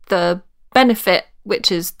the benefit,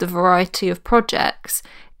 which is the variety of projects,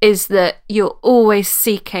 is that you're always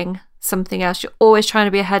seeking something else. You're always trying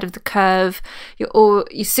to be ahead of the curve.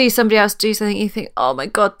 You see somebody else do something, you think, oh my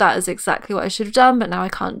God, that is exactly what I should have done, but now I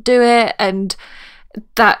can't do it. And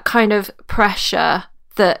that kind of pressure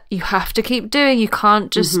that you have to keep doing. You can't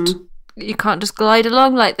just glide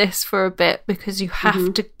along like this for a bit, because you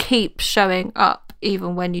have to keep showing up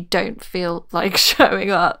even when you don't feel like showing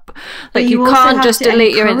up. Like you can't just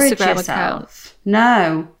delete your Instagram account.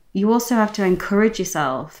 No, you also have to encourage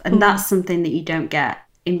yourself, and that's something that you don't get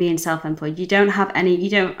in being self-employed. You don't have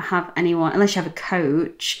anyone, unless you have a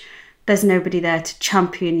coach. There's nobody there to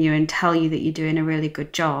champion you and tell you that you're doing a really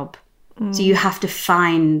good job. So you have to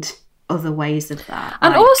find other ways of that.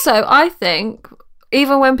 And also, I think,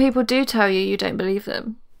 even when people do tell you, you don't believe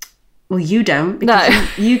them. Well, you don't,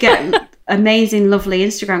 because you get amazing, lovely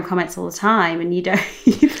Instagram comments all the time, and you don't.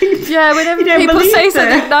 Whenever people say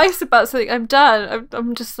something nice about something I've done,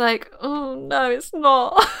 I'm just like, oh no, it's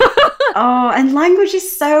not. Oh, and language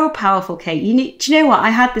is so powerful, Kate. Do you know what? I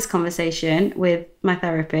had this conversation with my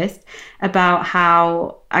therapist about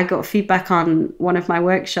how I got feedback on one of my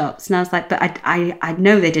workshops, and I was like, but I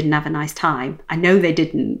know they didn't have a nice time. I know they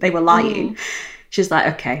didn't. They were lying. She's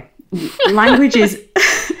like, okay, language is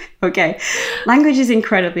okay. Language is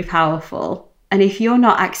incredibly powerful. And if you're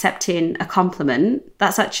not accepting a compliment,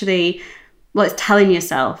 that's actually, it's telling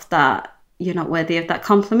yourself that you're not worthy of that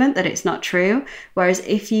compliment, that it's not true. Whereas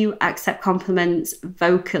if you accept compliments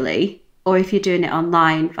vocally, or if you're doing it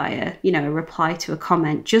online via, a reply to a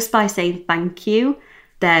comment, just by saying thank you,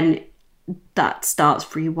 then that starts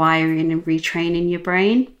rewiring and retraining your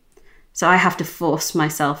brain. So I have to force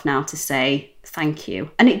myself now to say thank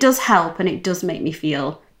you. And it does help, and it does make me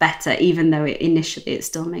feel better, even though initially it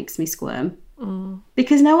still makes me squirm.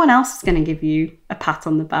 Because no one else is going to give you a pat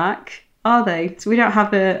on the back, are they? So we don't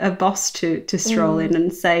have a boss to stroll in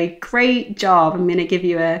and say, great job, I'm going to give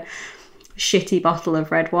you a shitty bottle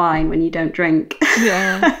of red wine when you don't drink.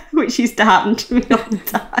 Yeah. Which used to happen to me all the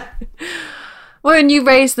time. Well, and you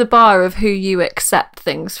raise the bar of who you accept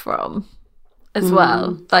things from as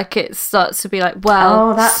well. Like, it starts to be like,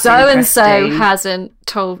 well, so-and-so hasn't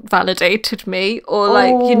validated me, or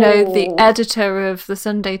the editor of the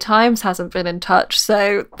Sunday Times hasn't been in touch,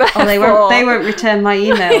 so therefore... they won't return my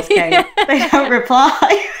emails, Kate. Yeah. They don't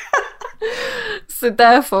reply. So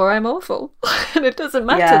therefore I'm awful. And it doesn't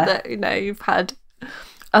matter that, you've had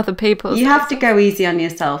other people. You have to go easy on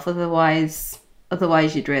yourself, otherwise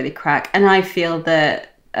you'd really crack. And I feel that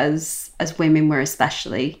as women, we're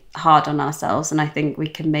especially hard on ourselves, and I think we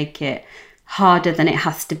can make it harder than it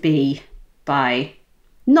has to be by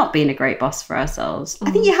not being a great boss for ourselves.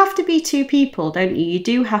 I think you have to be two people, don't you? You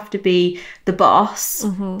do have to be the boss,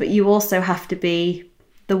 but you also have to be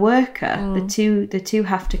the worker. The two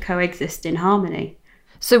have to coexist in harmony.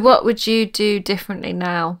 So what would you do differently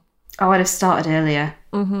now? Oh, I'd have started earlier.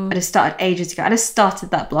 I'd have started ages ago. I'd have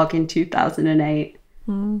started that blog in 2008.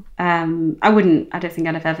 I don't think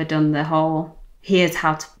I'd have ever done the whole here's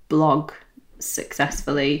how to blog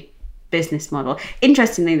successfully business model.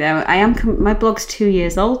 Interestingly though, my blog's 2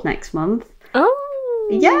 years old next month. Oh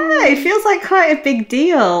yeah, it feels like quite a big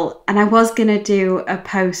deal. And I was gonna do a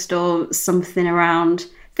post or something around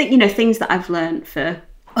things that I've learned for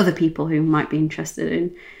other people who might be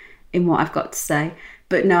interested in what I've got to say.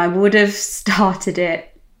 But no, I would have started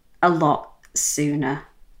it a lot sooner.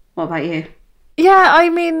 What about you? Yeah, I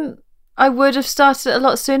mean, I would have started it a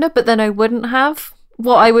lot sooner, but then I wouldn't have.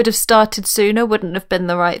 What I would have started sooner wouldn't have been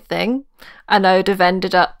the right thing, and I would have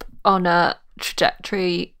ended up on a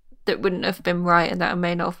trajectory that wouldn't have been right and that I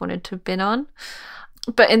may not have wanted to have been on.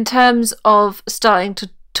 But in terms of starting to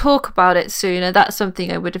talk about it sooner, that's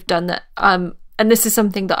something I would have done that. And this is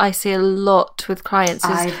something that I see a lot with clients,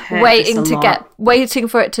 is waiting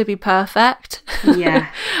for it to be perfect. Yeah.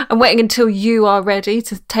 And waiting until you are ready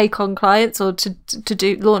to take on clients or to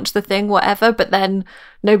launch the thing, whatever, but then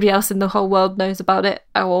nobody else in the whole world knows about it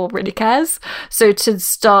or really cares. So to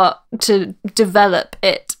start to develop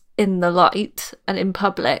it in the light and in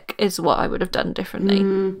public is what I would have done differently.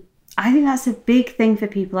 I think that's a big thing for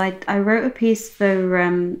people. I wrote a piece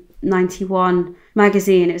for 91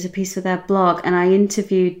 magazine. It was a piece for their blog, and I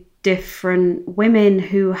interviewed different women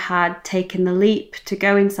who had taken the leap to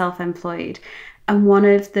going self-employed. And one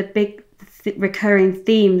of the big recurring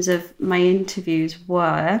themes of my interviews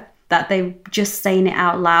were that they just saying it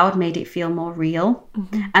out loud made it feel more real,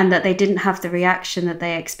 and that they didn't have the reaction that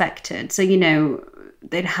they expected. So, you know,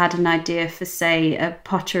 they'd had an idea for, say, a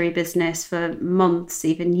pottery business for months,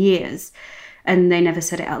 even years, and they never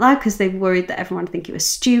said it out loud because they worried that everyone would think it was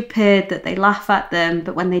stupid, that they laugh at them.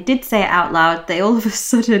 But when they did say it out loud, they all of a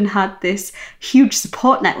sudden had this huge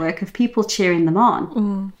support network of people cheering them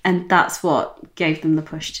on. And that's what gave them the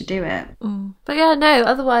push to do it. But yeah, no,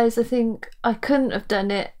 otherwise I think I couldn't have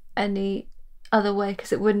done it any other way,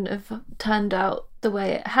 because it wouldn't have turned out the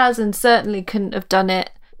way it has, and certainly couldn't have done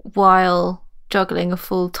it while juggling a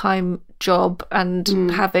full-time job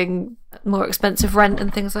and having more expensive rent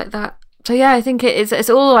and things like that. So yeah, I think it's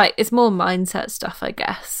all like, it's more mindset stuff, I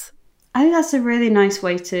guess. I think that's a really nice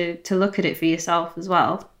way to look at it for yourself as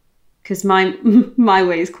well, because my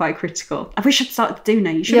way is quite critical. I wish I'd started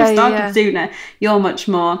sooner. You should have started sooner. You're much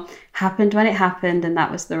more happened when it happened, and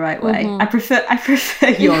that was the right way. I prefer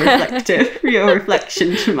your your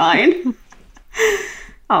reflection to mine.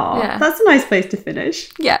 Oh, yeah. That's a nice place to finish.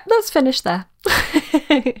 Yeah, let's finish there.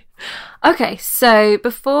 Okay, so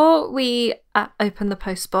before we open the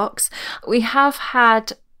post box, we have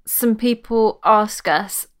had some people ask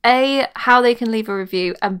us, A, how they can leave a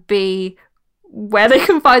review, and B, where they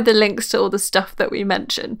can find the links to all the stuff that we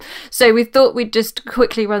mentioned. So we thought we'd just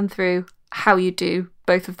quickly run through how you do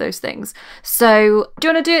both of those things. So do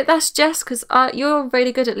you want to do it, that's Jess? Because you're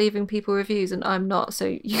really good at leaving people reviews and I'm not,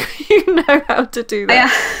 so you know how to do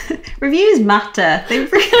that. Reviews matter. They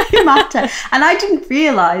really matter. And I didn't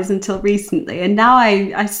realise until recently, and now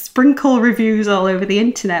I sprinkle reviews all over the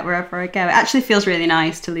internet wherever I go. It actually feels really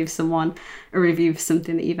nice to leave someone a review for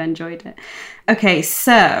something that you've enjoyed it. Okay,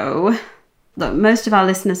 so look, most of our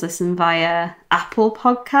listeners listen via Apple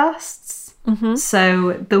Podcasts.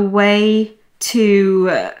 So the way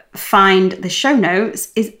to find the show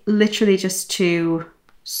notes is literally just to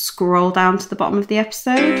scroll down to the bottom of the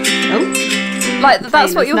episode. Oh, like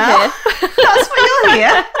that's what you'll hear. That's what you'll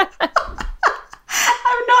hear.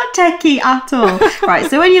 I'm not techie at all. Right,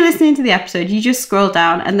 so when you're listening to the episode, you just scroll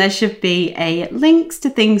down and there should be a links to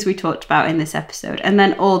things we talked about in this episode, and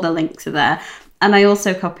then all the links are there. And I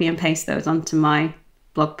also copy and paste those onto my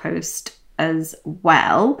blog post as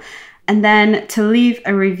well. And then to leave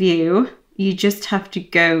a review, you just have to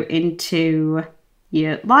go into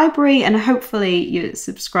your library and hopefully you're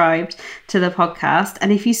subscribed to the podcast.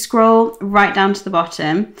 And if you scroll right down to the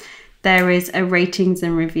bottom, there is a ratings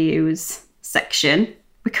and reviews section.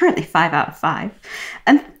 We're currently 5 out of 5.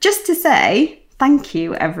 And just to say, thank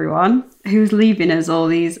you everyone who's leaving us all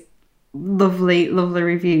these lovely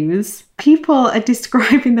reviews. People are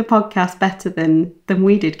describing the podcast better than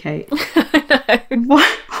we did, Kate. I know.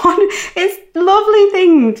 It's lovely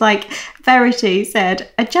things like Verity said,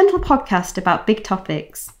 a gentle podcast about big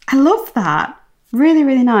topics. I love that. Really,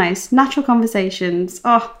 really nice. Natural conversations.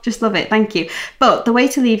 Oh, just love it. Thank you. But the way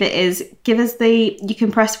to leave it is you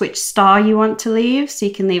can press which star you want to leave. So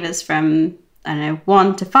you can leave us from, I don't know,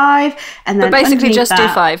 1 to 5. And then but basically just do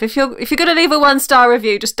 5. If you're going to leave a 1-star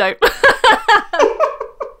review, just don't.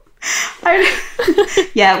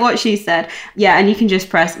 Yeah, what she said. Yeah, and you can just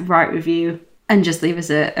press write review and just leave us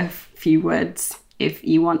a few words if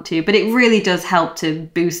you want to. But it really does help to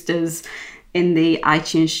boost us in the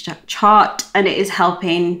iTunes chart, and it is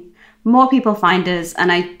helping more people find us. And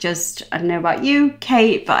I don't know about you,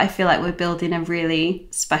 Kate, but I feel like we're building a really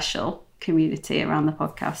special community around the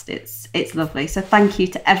podcast. It's lovely. So thank you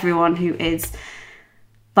to everyone who is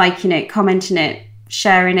liking it, commenting it,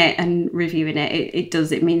 sharing it and reviewing it.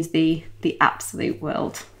 It means the absolute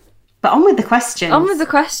world. But on with the questions. On with the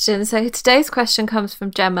questions. So today's question comes from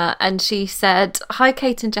Gemma, and she said, "Hi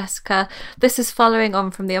Kate and Jessica, this is following on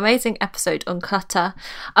from the amazing episode on clutter.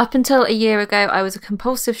 Up until a year ago, I was a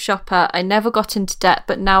compulsive shopper. I never got into debt,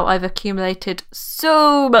 but now I've accumulated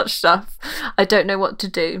so much stuff. I don't know what to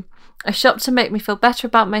do. I shopped to make me feel better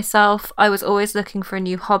about myself. I was always looking for a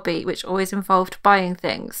new hobby, which always involved buying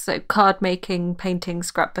things, so card making, painting,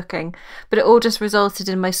 scrapbooking, but it all just resulted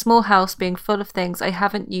in my small house being full of things I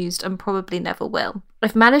haven't used and probably never will.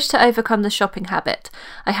 I've managed to overcome the shopping habit.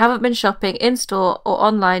 I haven't been shopping in-store or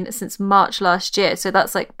online since March last year, so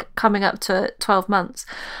that's like coming up to 12 months.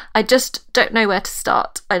 I just don't know where to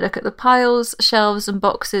start. I look at the piles, shelves and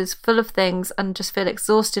boxes full of things and just feel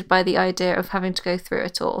exhausted by the idea of having to go through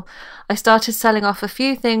it all. I started selling off a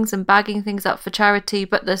few things and bagging things up for charity,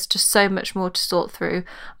 but there's just so much more to sort through.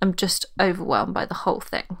 I'm just overwhelmed by the whole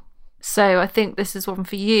thing." So I think this is one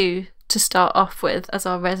for you to start off with as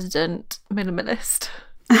our resident minimalist.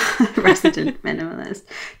 Resident minimalist.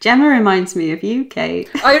 Gemma reminds me of you, Kate.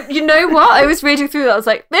 You know what? I was reading through that. I was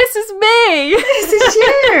like, this is me. This is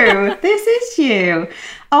you. This is you.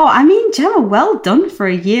 Oh, I mean, Gemma, well done for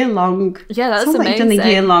a year-long... Yeah, that's amazing. Like you've done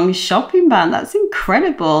a year-long shopping ban. That's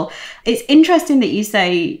incredible. It's interesting that you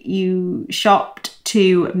say you shopped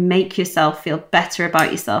to make yourself feel better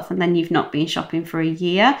about yourself, and then you've not been shopping for a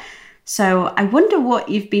year. So I wonder what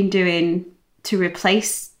you've been doing to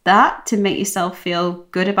replace that, to make yourself feel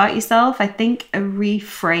good about yourself. I think a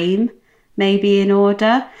reframe may be in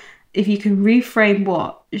order. If you can reframe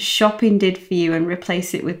what shopping did for you and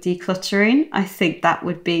replace it with decluttering, I think that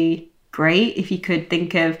would be great. If you could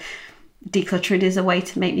think of decluttering as a way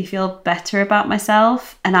to make me feel better about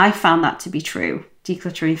myself. And I found that to be true.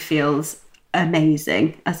 Decluttering feels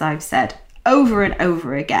amazing, as I've said over and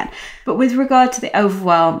over again. But with regard to the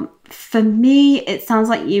overwhelm, for me, it sounds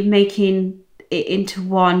like you're making it into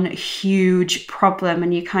one huge problem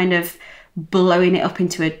and you're kind of blowing it up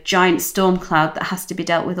into a giant storm cloud that has to be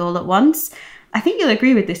dealt with all at once. I think you'll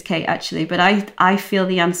agree with this, Kate, actually, but I feel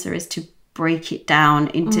the answer is to break it down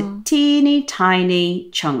into teeny tiny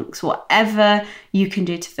chunks, whatever you can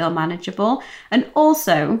do to feel manageable. And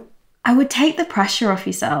also, I would take the pressure off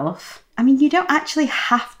yourself. I mean, you don't actually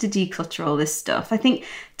have to declutter all this stuff. I think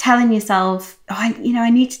telling yourself, I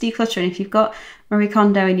need to declutter. And if you've got Marie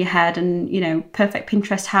Kondo in your head and, perfect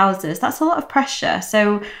Pinterest houses, that's a lot of pressure.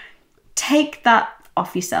 So take that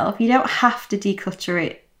off yourself. You don't have to declutter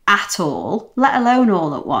it at all, let alone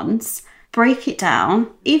all at once. Break it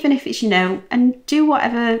down, even if it's, and do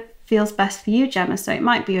whatever feels best for you, Gemma. So it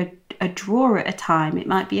might be a drawer at a time. It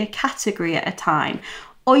might be a category at a time.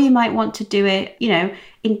 Or you might want to do it,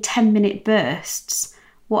 in 10-minute bursts,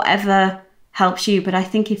 whatever helps you. But I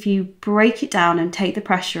think if you break it down and take the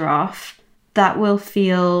pressure off, that will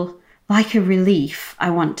feel like a relief,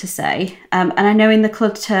 I want to say. And I know in the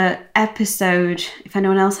clutter episode, if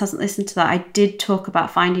anyone else hasn't listened to that, I did talk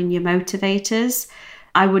about finding your motivators.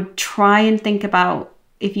 I would try and think about,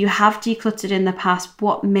 if you have decluttered in the past,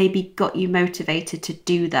 what maybe got you motivated to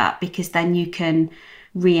do that, because then you can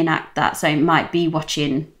reenact that. So it might be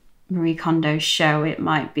watching Marie Kondo's show. It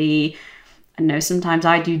might be, I know sometimes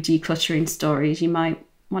I do decluttering stories. You might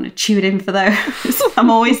want to tune in for those.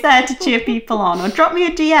 I'm always there to cheer people on, or drop me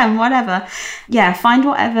a DM, whatever. Yeah, find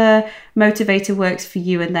whatever motivator works for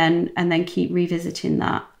you, and then keep revisiting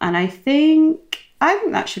that. And I think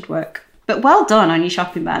that should work. But well done on your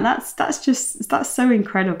shopping ban. That's so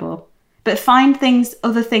incredible. But find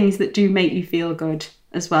other things that do make you feel good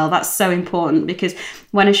as well. That's so important, because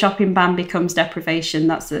when a shopping ban becomes deprivation,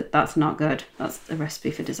 that's not good. That's a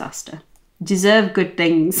recipe for disaster. Deserve good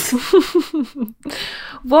things.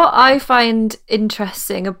 What I find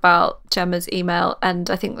interesting about Gemma's email, and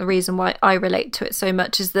I think the reason why I relate to it so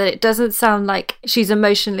much, is that it doesn't sound like she's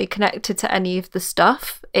emotionally connected to any of the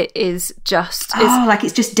stuff. It is just... like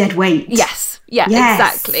it's just dead weight. Yes. Yeah, yes.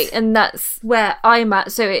 Exactly. And that's where I'm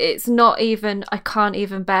at. So it's not even, I can't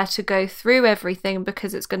even bear to go through everything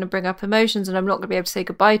because it's going to bring up emotions and I'm not going to be able to say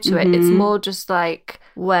goodbye to it. It's more just like,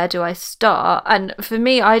 where do I start? And for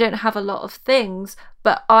me, I don't have a lot of things,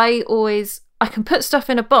 but I can put stuff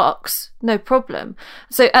in a box, no problem.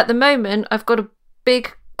 So at the moment, I've got a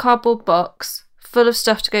big cardboard box full of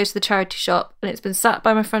stuff to go to the charity shop, and it's been sat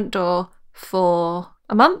by my front door for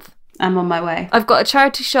a month. I'm on my way. I've got a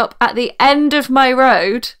charity shop at the end of my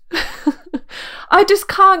road I just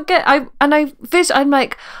can't get. I'm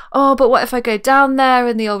like, oh, but what if I go down there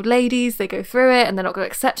and the old ladies, they go through it and they're not going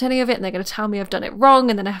to accept any of it and they're going to tell me I've done it wrong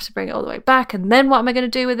and then I have to bring it all the way back and then what am I going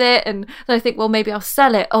to do with it? And then I think, well, maybe I'll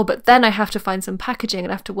sell it. Oh, but then I have to find some packaging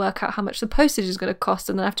and I have to work out how much the postage is going to cost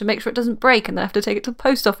and then I have to make sure it doesn't break and then I have to take it to the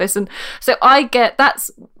post office. And so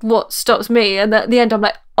that's what stops me. And at the end, I'm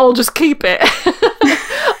like, I'll just keep it.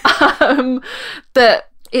 That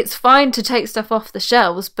it's fine to take stuff off the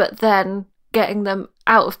shelves, but then getting them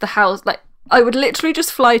out of the house, like I would literally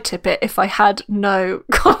just fly tip it if I had no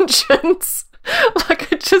conscience.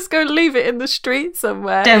 Like I'd just go leave it in the street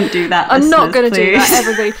somewhere. Don't do that. I'm not going to do that.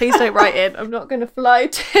 Everybody, please don't write in. I'm not going to fly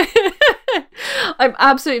tip. I'm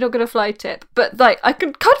absolutely not going to fly tip. But like, I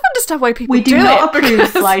can kind of understand why people do not approve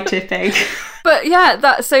fly tipping. But yeah,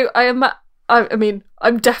 I mean,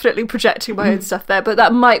 I'm definitely projecting my own stuff there, but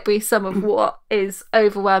that might be some of what is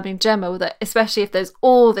overwhelming Gemma, that especially if there's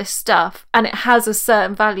all this stuff and it has a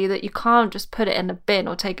certain value that you can't just put it in a bin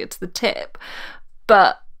or take it to the tip,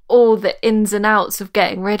 but all the ins and outs of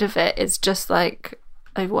getting rid of it is just like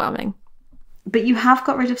overwhelming. But you have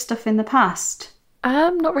got rid of stuff in the past.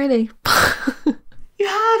 Not really. You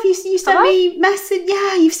have. You sent me message.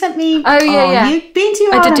 Yeah, you've sent me. Oh yeah. You've been too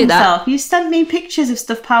hard on yourself. You sent me pictures of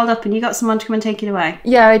stuff piled up, and you got someone to come and take it away.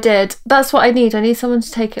 Yeah, I did. That's what I need. I need someone to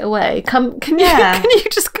take it away. Can you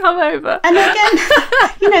just come over? And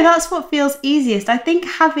again, that's what feels easiest. I think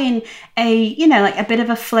having a bit of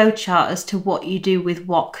a flow chart as to what you do with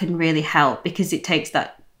what can really help, because it takes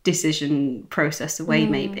that decision process away,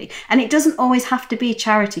 maybe. And it doesn't always have to be a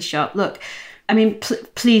charity shop. Look. I mean,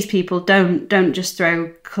 please, people, don't just throw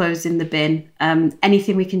clothes in the bin.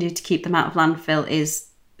 Anything we can do to keep them out of landfill is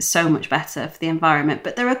so much better for the environment.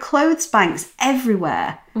 But there are clothes banks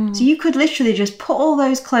everywhere. So you could literally just put all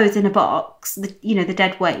those clothes in a box, the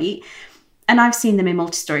dead weight. And I've seen them in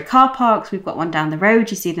multi-storey car parks. We've got one down the road.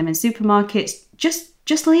 You see them in supermarkets.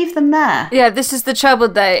 Just leave them there. Yeah, this is the trouble,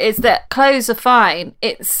 though, is that clothes are fine.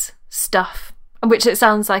 It's stuff, which it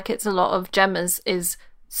sounds like it's a lot of Gemma's is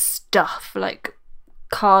stuff, like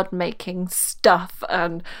card making stuff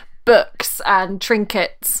and books and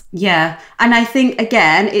trinkets. Yeah, and I think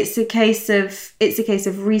again it's a case of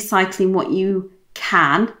recycling what you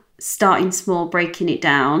can, starting small, breaking it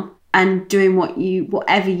down, and doing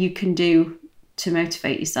whatever you can do to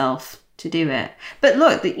motivate yourself to do it. But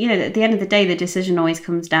look, at the end of the day, the decision always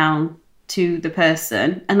comes down to the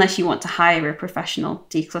person, unless you want to hire a professional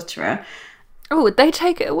declutterer. Oh, would they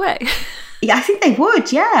take it away? Yeah, I think they would.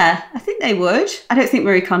 Yeah, I think they would. I don't think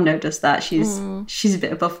Marie Kondo does that. She's a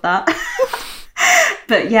bit above that.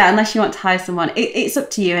 But yeah, unless you want to hire someone, it's up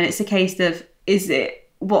to you. And it's a case of,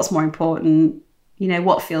 what's more important?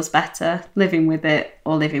 What feels better, living with it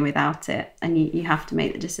or living without it? And you have to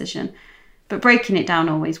make the decision. But breaking it down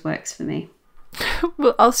always works for me.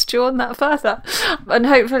 Well, I'll stew on that further. And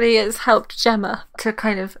hopefully it's helped Gemma to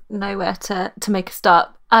kind of know where to make a start.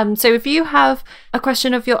 So if you have a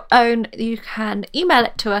question of your own, you can email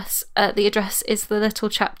it to us. The address is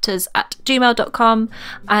thelittlechapters@gmail.com.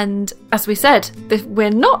 And as we said, we're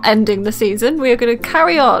not ending the season. We are going to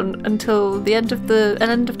carry on until the end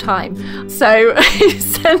of time. So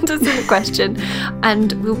send us in a question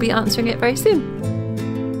and we'll be answering it very soon.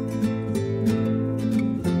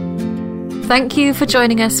 Thank you for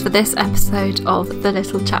joining us for this episode of The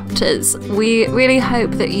Little Chapters. We really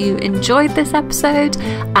hope that you enjoyed this episode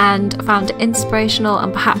and found it inspirational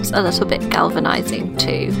and perhaps a little bit galvanising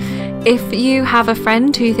too. If you have a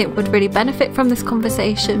friend who you think would really benefit from this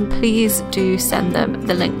conversation, please do send them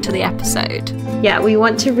the link to the episode. Yeah, we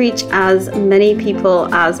want to reach as many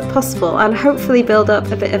people as possible and hopefully build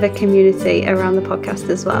up a bit of a community around the podcast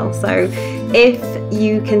as well. So if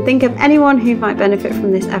you can think of anyone who might benefit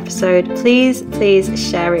from this episode, please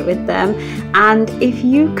share it with them. And if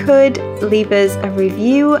you could leave us a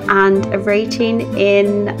review and a rating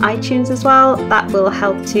in iTunes as well, that will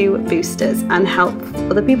help to boost us and help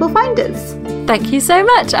other people find us. Thank you so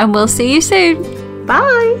much, and we'll see you soon.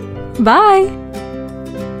 Bye. Bye.